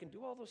worship because I can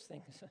do all those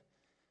things.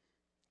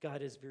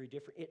 God is very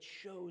different. It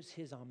shows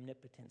his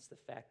omnipotence, the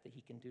fact that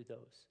he can do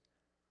those.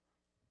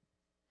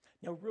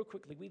 Now, real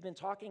quickly, we've been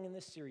talking in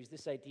this series,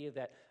 this idea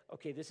that,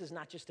 okay, this is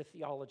not just a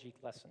theology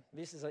lesson.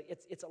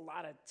 It's a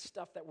lot of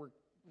stuff that we're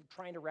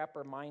trying to wrap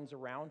our minds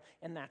around,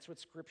 and that's what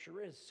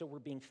Scripture is. So we're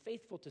being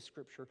faithful to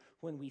Scripture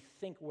when we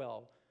think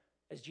well.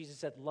 As Jesus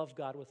said, love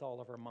God with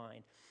all of our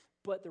mind.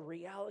 But the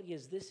reality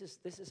is this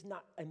is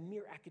not a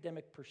mere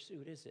academic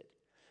pursuit, is it?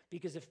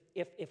 Because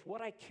if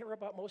what I care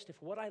about most,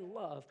 if what I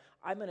love,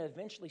 I'm going to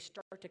eventually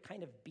start to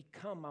kind of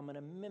become, I'm going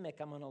to mimic,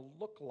 I'm going to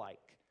look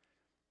like,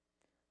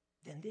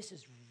 then this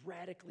is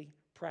radically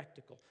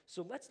practical.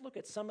 So let's look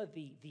at some of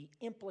the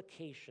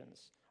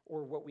implications,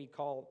 or what we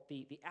call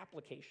the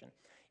application.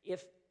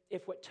 If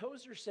what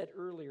Tozer said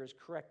earlier is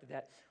correct,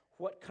 that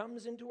what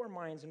comes into our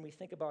minds when we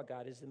think about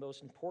God is the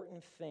most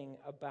important thing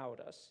about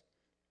us,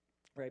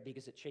 right?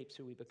 Because it shapes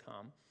who we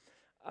become.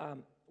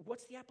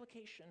 What's the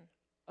application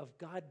of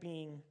God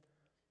being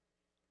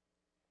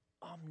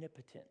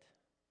omnipotent,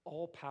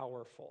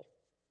 all-powerful,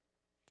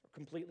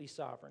 completely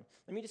sovereign?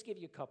 Let me just give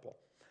you a couple.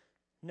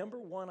 Number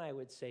one, I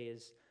would say,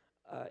 is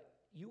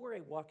you are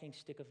a walking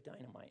stick of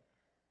dynamite.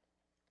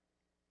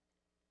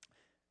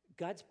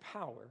 God's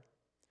power,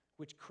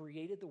 which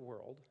created the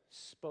world,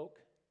 spoke,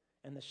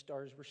 and the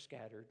stars were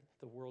scattered,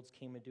 the worlds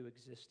came into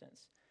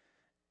existence,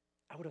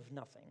 out of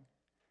nothing,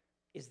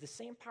 is the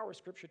same power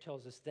Scripture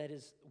tells us that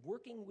is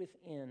working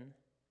within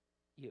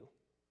you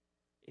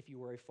if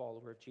you are a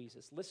follower of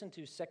Jesus. Listen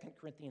to 2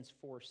 Corinthians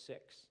 4:6.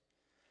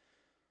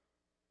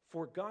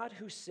 For God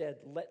who said,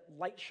 let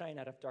light shine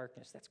out of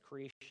darkness, that's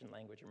creation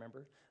language,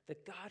 remember? The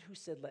God who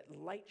said, let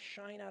light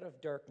shine out of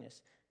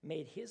darkness,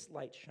 made his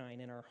light shine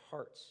in our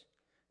hearts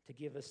to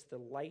give us the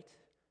light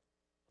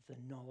of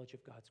the knowledge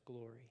of God's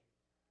glory,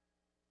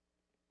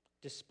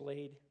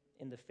 displayed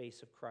in the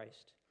face of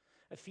Christ.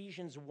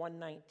 Ephesians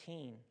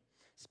 1:19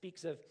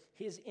 speaks of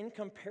his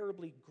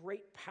incomparably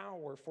great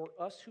power for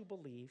us who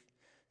believe.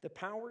 The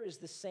power is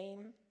the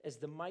same as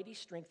the mighty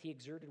strength he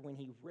exerted when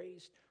he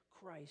raised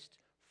Christ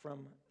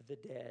from the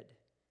dead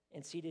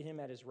and seated him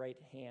at his right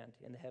hand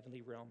in the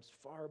heavenly realms,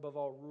 far above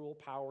all rule,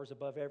 powers,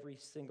 above every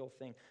single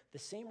thing. The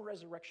same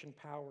resurrection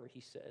power,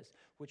 he says,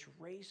 which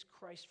raised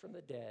Christ from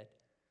the dead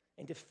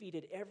and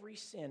defeated every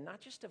sin,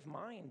 not just of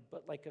mine,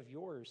 but like of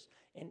yours.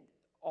 And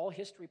all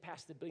history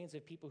past the billions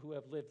of people who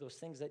have lived, those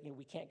things that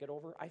we can't get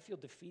over, I feel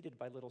defeated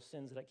by little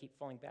sins that I keep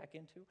falling back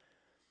into,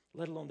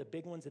 let alone the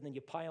big ones, and then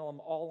you pile them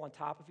all on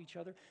top of each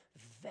other.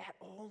 That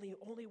only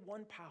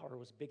one power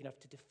was big enough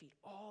to defeat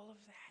all of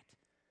that.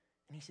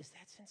 And he says,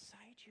 that's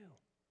inside you.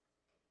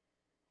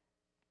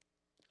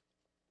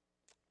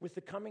 With the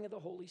coming of the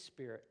Holy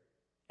Spirit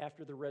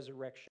after the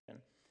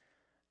resurrection,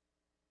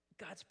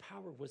 God's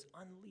power was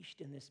unleashed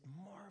in this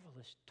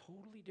marvelous,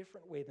 totally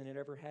different way than it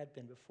ever had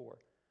been before.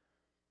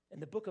 And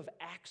the book of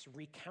Acts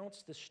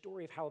recounts the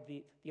story of how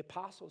the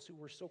apostles who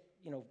were so,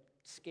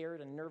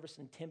 scared and nervous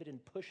and timid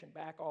and pushing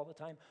back all the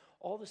time,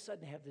 all of a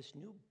sudden have this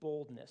new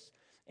boldness.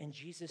 And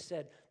Jesus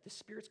said, the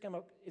Spirit's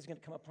is going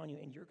to come upon you,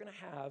 and you're going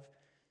to have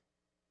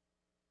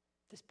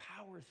this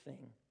power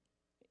thing.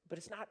 But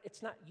it's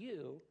not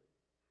you.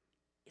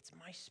 It's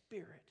my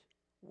Spirit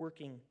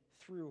working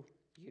through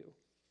you.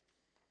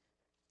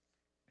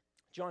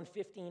 John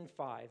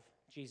 15:5,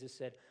 Jesus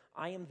said,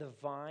 I am the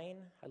vine.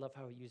 I love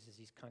how he uses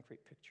these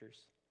concrete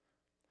pictures.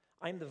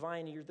 I am the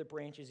vine, and you're the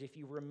branches. If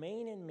you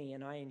remain in me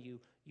and I in you,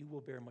 you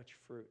will bear much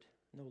fruit,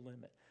 no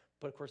limit.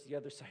 But of course, the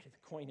other side of the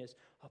coin is,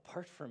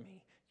 apart from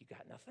me, you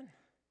got nothing.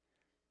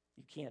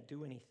 You can't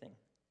do anything.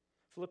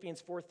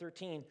 Philippians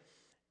 4:13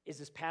 is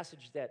this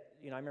passage that,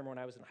 I remember when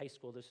I was in high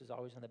school, this was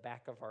always on the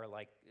back of our,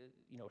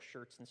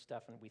 shirts and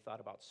stuff, and we thought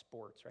about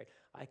sports, right?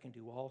 I can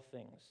do all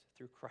things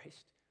through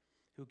Christ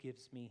who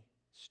gives me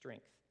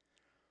strength.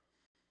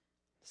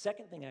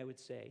 Second thing I would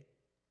say,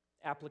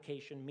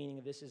 application, meaning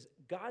of this, is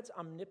God's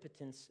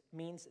omnipotence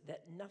means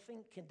that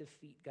nothing can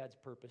defeat God's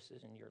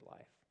purposes in your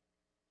life.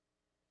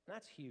 And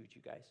that's huge,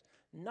 you guys.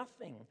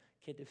 Nothing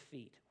can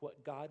defeat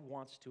what God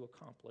wants to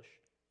accomplish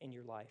in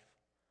your life.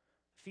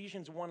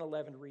 Ephesians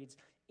 1:11 reads,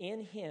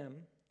 in him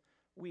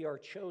we are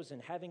chosen,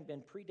 having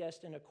been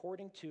predestined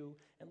according to,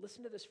 and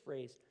listen to this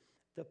phrase,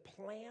 the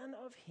plan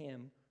of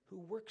him who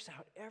works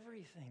out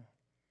everything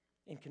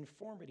in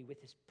conformity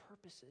with his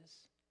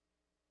purposes,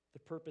 the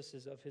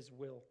purposes of his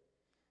will.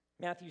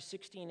 Matthew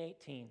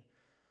 16:18,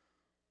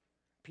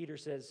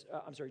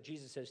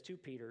 Jesus says to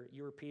Peter,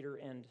 you are Peter,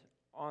 and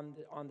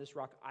on this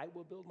rock I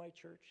will build my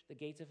church. The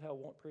gates of hell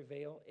won't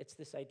prevail. It's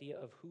this idea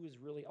of who is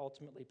really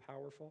ultimately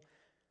powerful.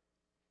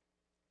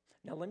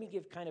 Now, let me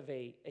give kind of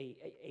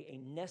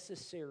a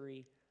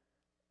necessary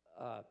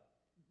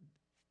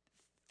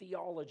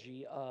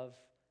theology of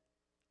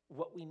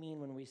what we mean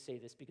when we say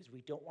this, because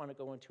we don't want to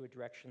go into a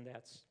direction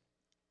that's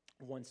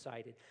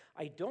one-sided.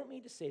 I don't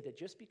mean to say that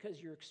just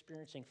because you're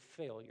experiencing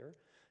failure,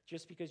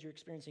 just because you're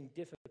experiencing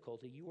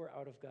difficulty, you are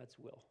out of God's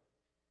will.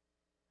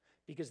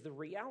 Because the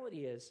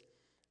reality is,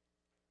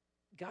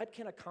 God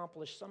can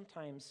accomplish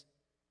sometimes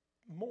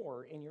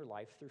more in your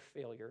life through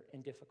failure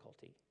and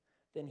difficulty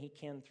than he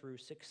can through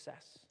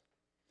success.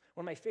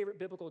 One of my favorite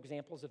biblical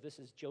examples of this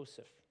is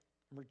Joseph.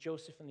 Remember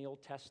Joseph in the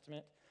Old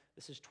Testament?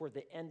 This is toward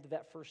the end of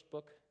that first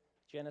book,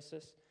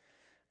 Genesis.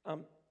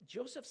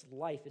 Joseph's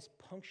life is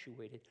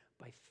punctuated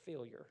by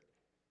failure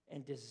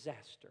and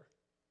disaster.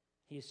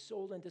 He is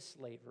sold into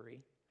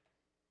slavery.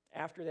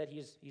 After that,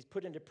 he's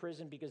put into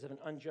prison because of an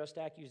unjust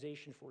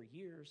accusation for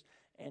years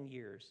and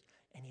years.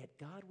 And yet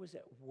God was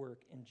at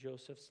work in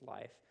Joseph's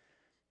life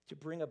to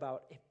bring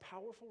about a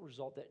powerful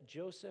result that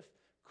Joseph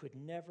could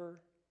never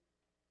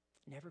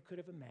could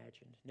have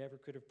imagined, never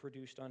could have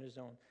produced on his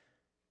own.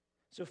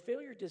 So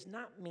failure does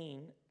not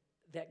mean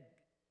that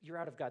you're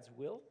out of God's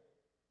will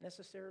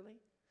necessarily.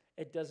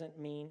 It doesn't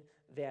mean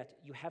that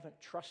you haven't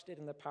trusted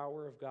in the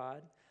power of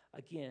God.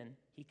 Again,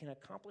 he can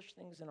accomplish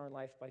things in our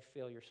life by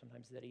failure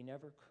sometimes that he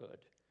never could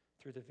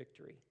through the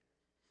victory.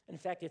 In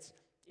fact,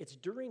 it's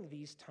during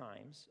these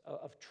times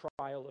of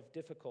trial, of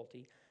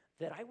difficulty,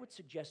 that I would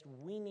suggest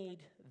we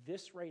need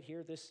this right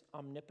here, this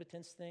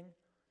omnipotence thing,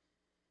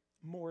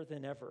 more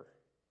than ever.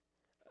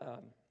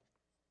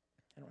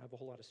 I don't have a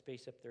whole lot of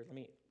space up there.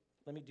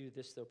 Let me do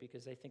this, though,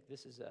 because I think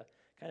this is a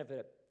kind of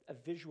a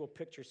visual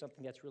picture,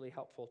 something that's really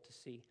helpful to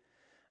see.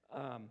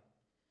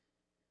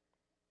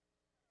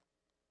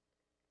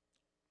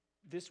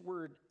 This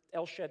word,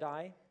 El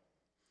Shaddai,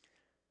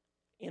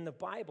 in the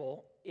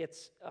Bible,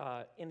 it's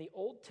in the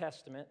Old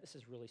Testament. This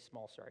is really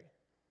small, sorry.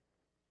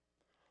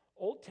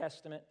 Old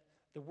Testament,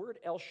 the word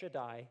El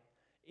Shaddai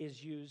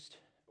is used,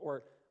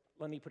 or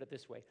let me put it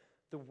this way.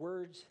 The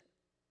words,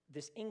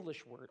 this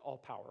English word,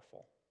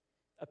 all-powerful,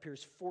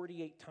 appears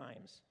 48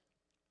 times,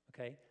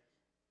 okay,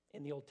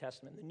 in the Old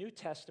Testament. In the New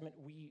Testament,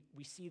 we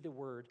see the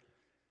word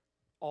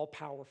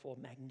all-powerful,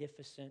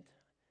 magnificent,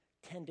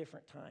 10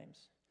 different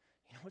times.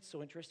 You know what's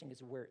so interesting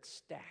is where it's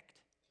stacked.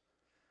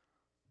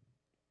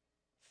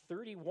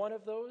 31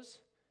 of those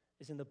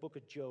is in the book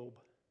of Job.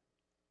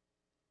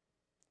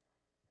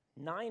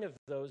 9 of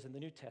those in the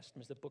New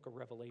Testament is the book of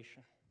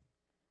Revelation.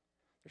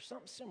 There's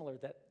something similar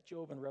that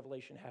Job and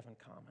Revelation have in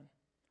common.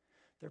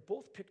 They're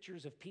both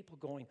pictures of people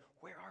going,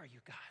 "Where are you,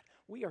 God?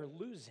 We are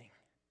losing.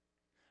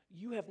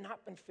 You have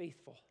not been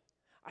faithful.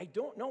 I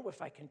don't know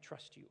if I can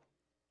trust you.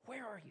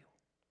 Where are you?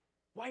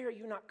 Why are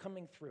you not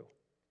coming through?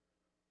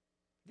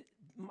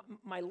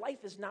 My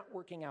life is not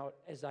working out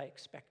as I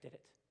expected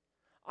it.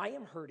 I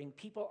am hurting.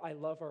 People I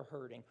love are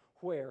hurting.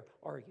 Where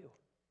are you?"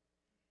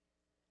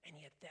 And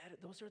yet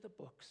those are the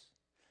books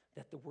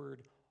that the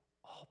word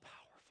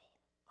all-powerful,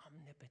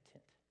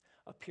 omnipotent,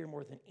 appear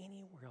more than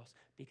anywhere else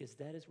because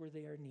that is where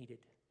they are needed.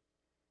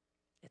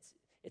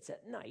 It's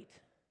at night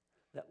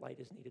that light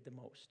is needed the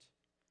most,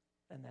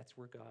 and that's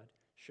where God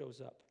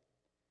shows up.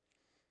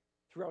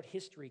 Throughout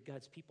history,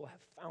 God's people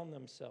have found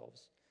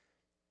themselves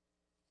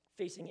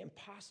facing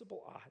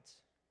impossible odds.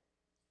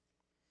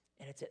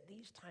 And it's at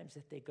these times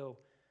that they go,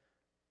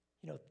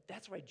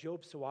 that's why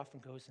Job so often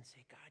goes and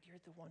say, "God, you're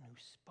the one who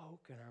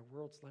spoke and our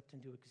worlds leapt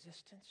into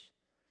existence."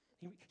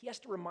 He has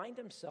to remind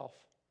himself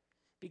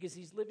because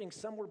he's living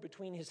somewhere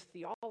between his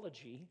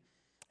theology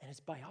and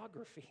his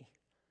biography.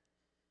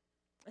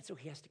 And so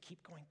he has to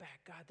keep going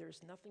back. God,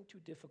 there's nothing too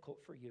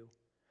difficult for you.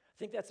 I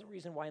think that's the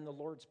reason why in the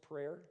Lord's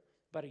Prayer,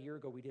 about a year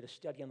ago, we did a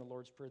study on the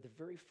Lord's Prayer. The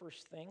very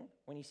first thing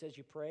when he says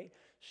you pray,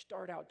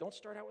 don't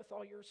start out with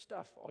all your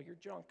stuff, all your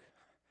junk.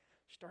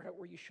 Start out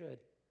where you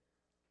should.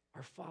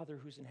 Our Father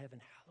who's in heaven,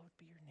 hallowed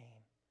be your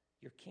name,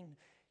 your kingdom.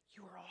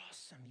 You are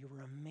awesome. You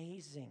are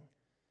amazing.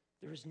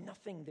 There is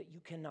nothing that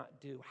you cannot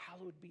do.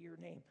 Hallowed be your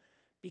name.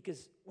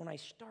 Because when I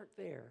start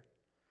there,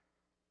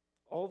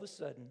 all of a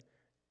sudden,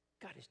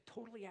 God is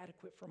totally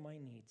adequate for my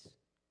needs.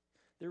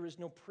 There is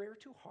no prayer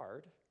too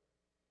hard.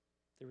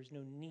 There is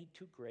no need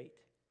too great.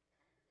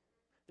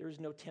 There is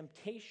no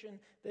temptation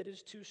that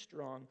is too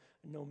strong,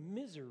 no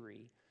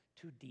misery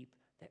too deep,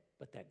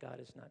 but that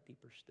God is not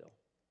deeper still.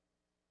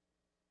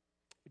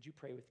 Would you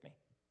pray with me?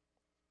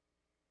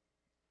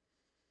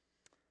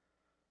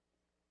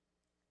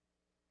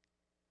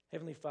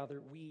 Heavenly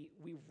Father, we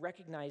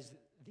recognize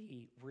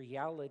the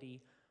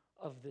reality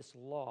of this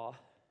law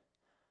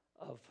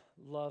of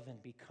love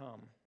and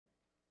become.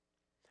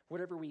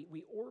 Whatever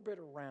we orbit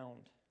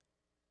around,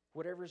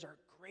 whatever is our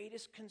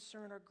greatest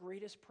concern, our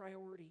greatest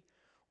priority,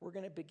 we're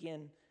going to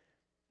begin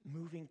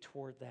moving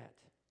toward that,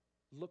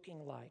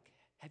 looking like,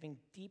 having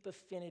deep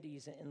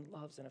affinities and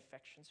loves and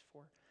affections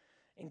for.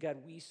 And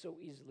God, we so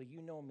easily,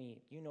 you know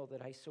me, you know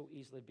that I so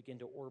easily begin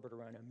to orbit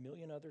around a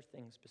million other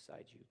things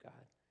besides you,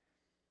 God.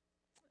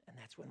 And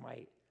that's when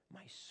my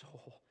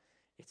soul,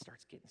 it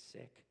starts getting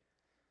sick.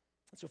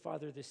 And so,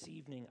 Father, this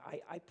evening,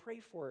 I pray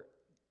for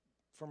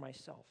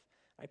myself.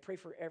 I pray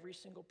for every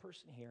single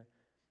person here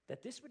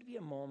that this would be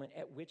a moment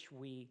at which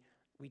we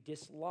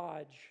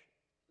dislodge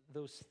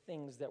those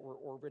things that we're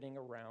orbiting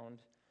around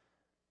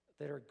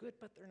that are good,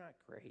 but they're not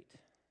great.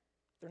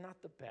 They're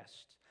not the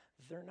best.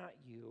 They're not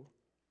you.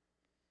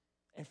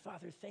 And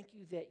Father, thank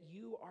you that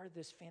you are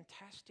this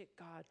fantastic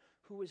God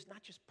who is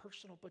not just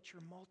personal, but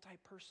you're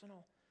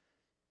multi-personal.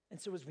 And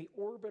so as we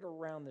orbit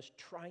around this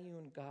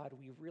triune God,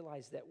 we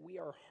realize that we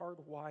are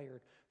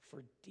hardwired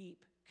for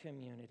deep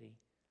community,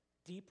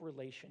 deep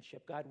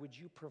relationship. God, would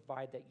you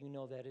provide that? You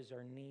know that is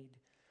our need.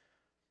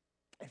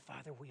 And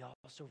Father, we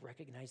also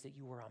recognize that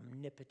you are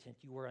omnipotent.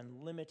 You are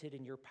unlimited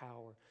in your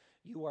power.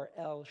 You are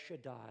El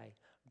Shaddai,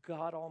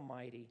 God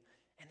Almighty.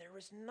 And there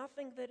is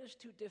nothing that is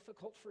too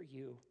difficult for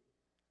you,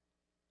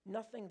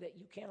 nothing that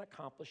you can't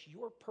accomplish.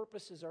 Your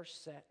purposes are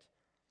set.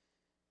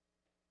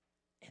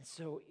 And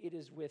so it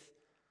is with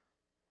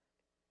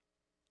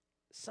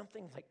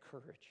something like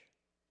courage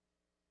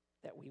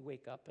that we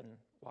wake up and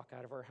walk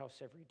out of our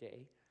house every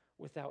day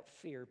without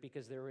fear,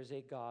 because there is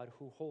a God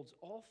who holds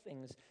all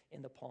things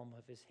in the palm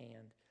of his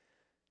hand.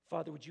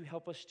 Father, would you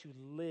help us to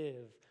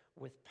live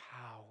with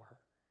power,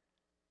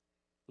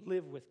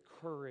 live with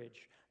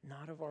courage,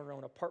 not of our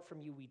own. Apart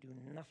from you, we do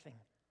nothing.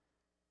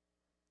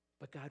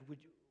 But God,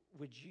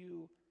 would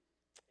you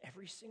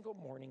every single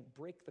morning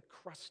break the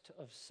crust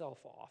of self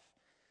off,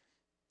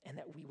 and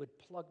that we would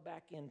plug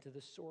back into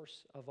the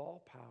source of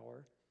all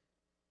power.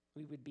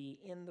 We would be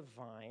in the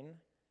vine,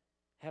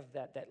 have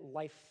that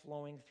life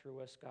flowing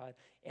through us, God,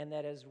 and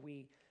that as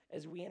we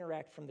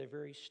interact from the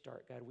very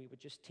start, God, we would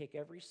just take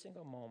every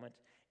single moment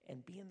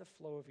and be in the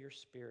flow of your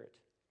Spirit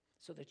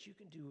so that you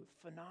can do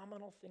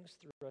phenomenal things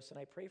through us. And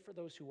I pray for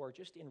those who are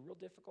just in real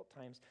difficult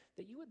times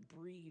that you would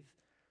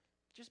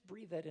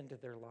breathe that into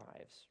their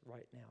lives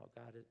right now,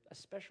 God, a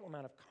special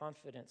amount of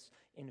confidence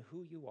in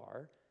who you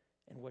are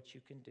and what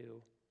you can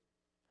do.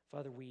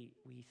 Father, we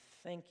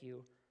thank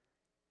you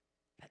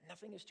that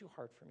nothing is too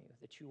hard from you,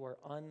 that you are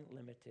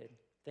unlimited.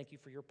 Thank you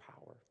for your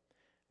power.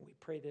 We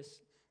pray this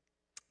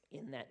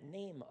in that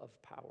name of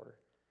power,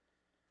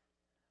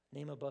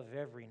 name above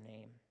every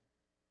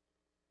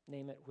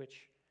name at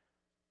which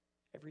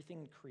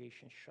everything in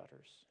creation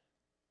shudders.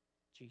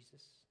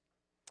 Jesus.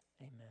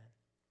 Amen.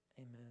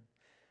 Amen.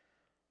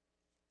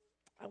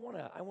 I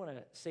want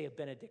to say a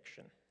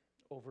benediction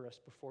over us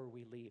before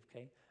we leave,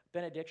 okay?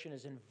 Benediction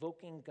is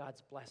invoking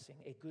God's blessing,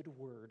 a good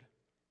word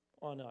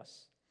on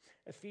us.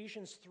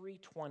 Ephesians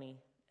 3:20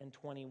 and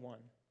 21.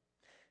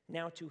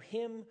 Now to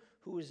him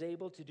who is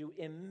able to do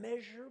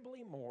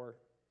immeasurably more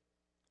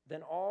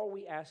than all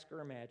we ask or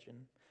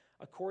imagine,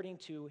 according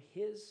to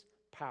his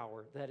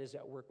power that is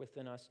at work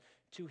within us,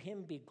 to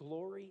him be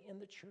glory in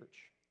the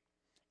church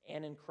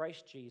and in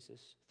Christ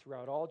Jesus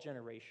throughout all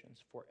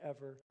generations,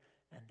 forever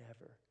and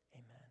ever.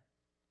 Amen.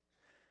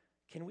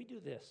 Can we do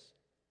this?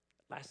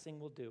 Last thing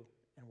we'll do,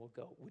 and we'll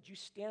go. Would you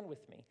stand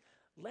with me?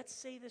 Let's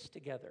say this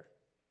together.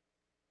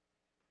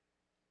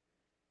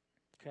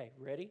 Okay,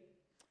 ready?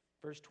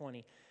 Verse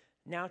 20.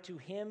 Now to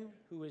him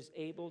who is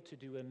able to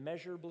do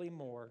immeasurably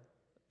more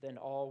than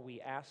all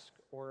we ask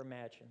or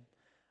imagine,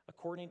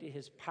 according to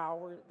his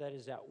power that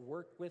is at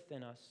work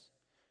within us,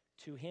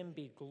 to him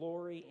be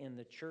glory in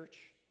the church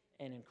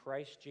and in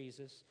Christ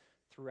Jesus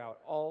throughout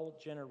all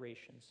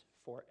generations,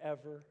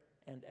 forever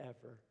and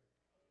ever.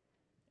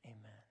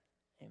 Amen.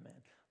 Amen.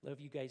 Love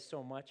you guys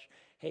so much.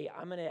 Hey,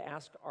 I'm going to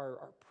ask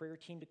our prayer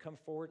team to come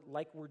forward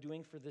like we're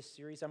doing for this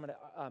series.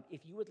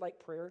 If you would like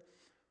prayer,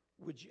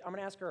 I'm going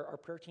to ask our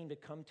prayer team to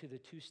come to the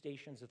 2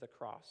 stations of the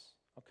cross,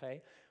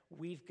 okay?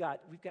 We've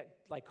got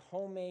like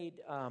homemade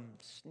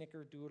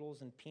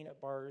snickerdoodles and peanut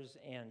bars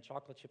and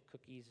chocolate chip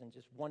cookies and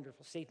just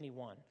wonderful. Save me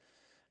one.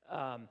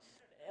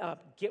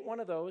 Get one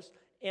of those.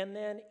 And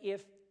then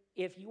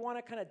if you want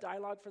to kind of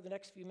dialogue for the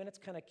next few minutes,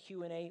 kind of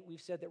Q&A,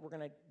 we've said that we're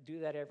going to do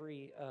that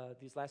every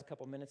these last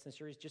couple minutes in the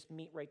series. Just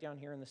meet right down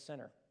here in the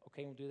center,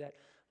 okay? We'll do that.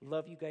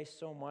 Love you guys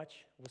so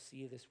much. We'll see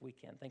you this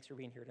weekend. Thanks for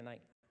being here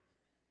tonight.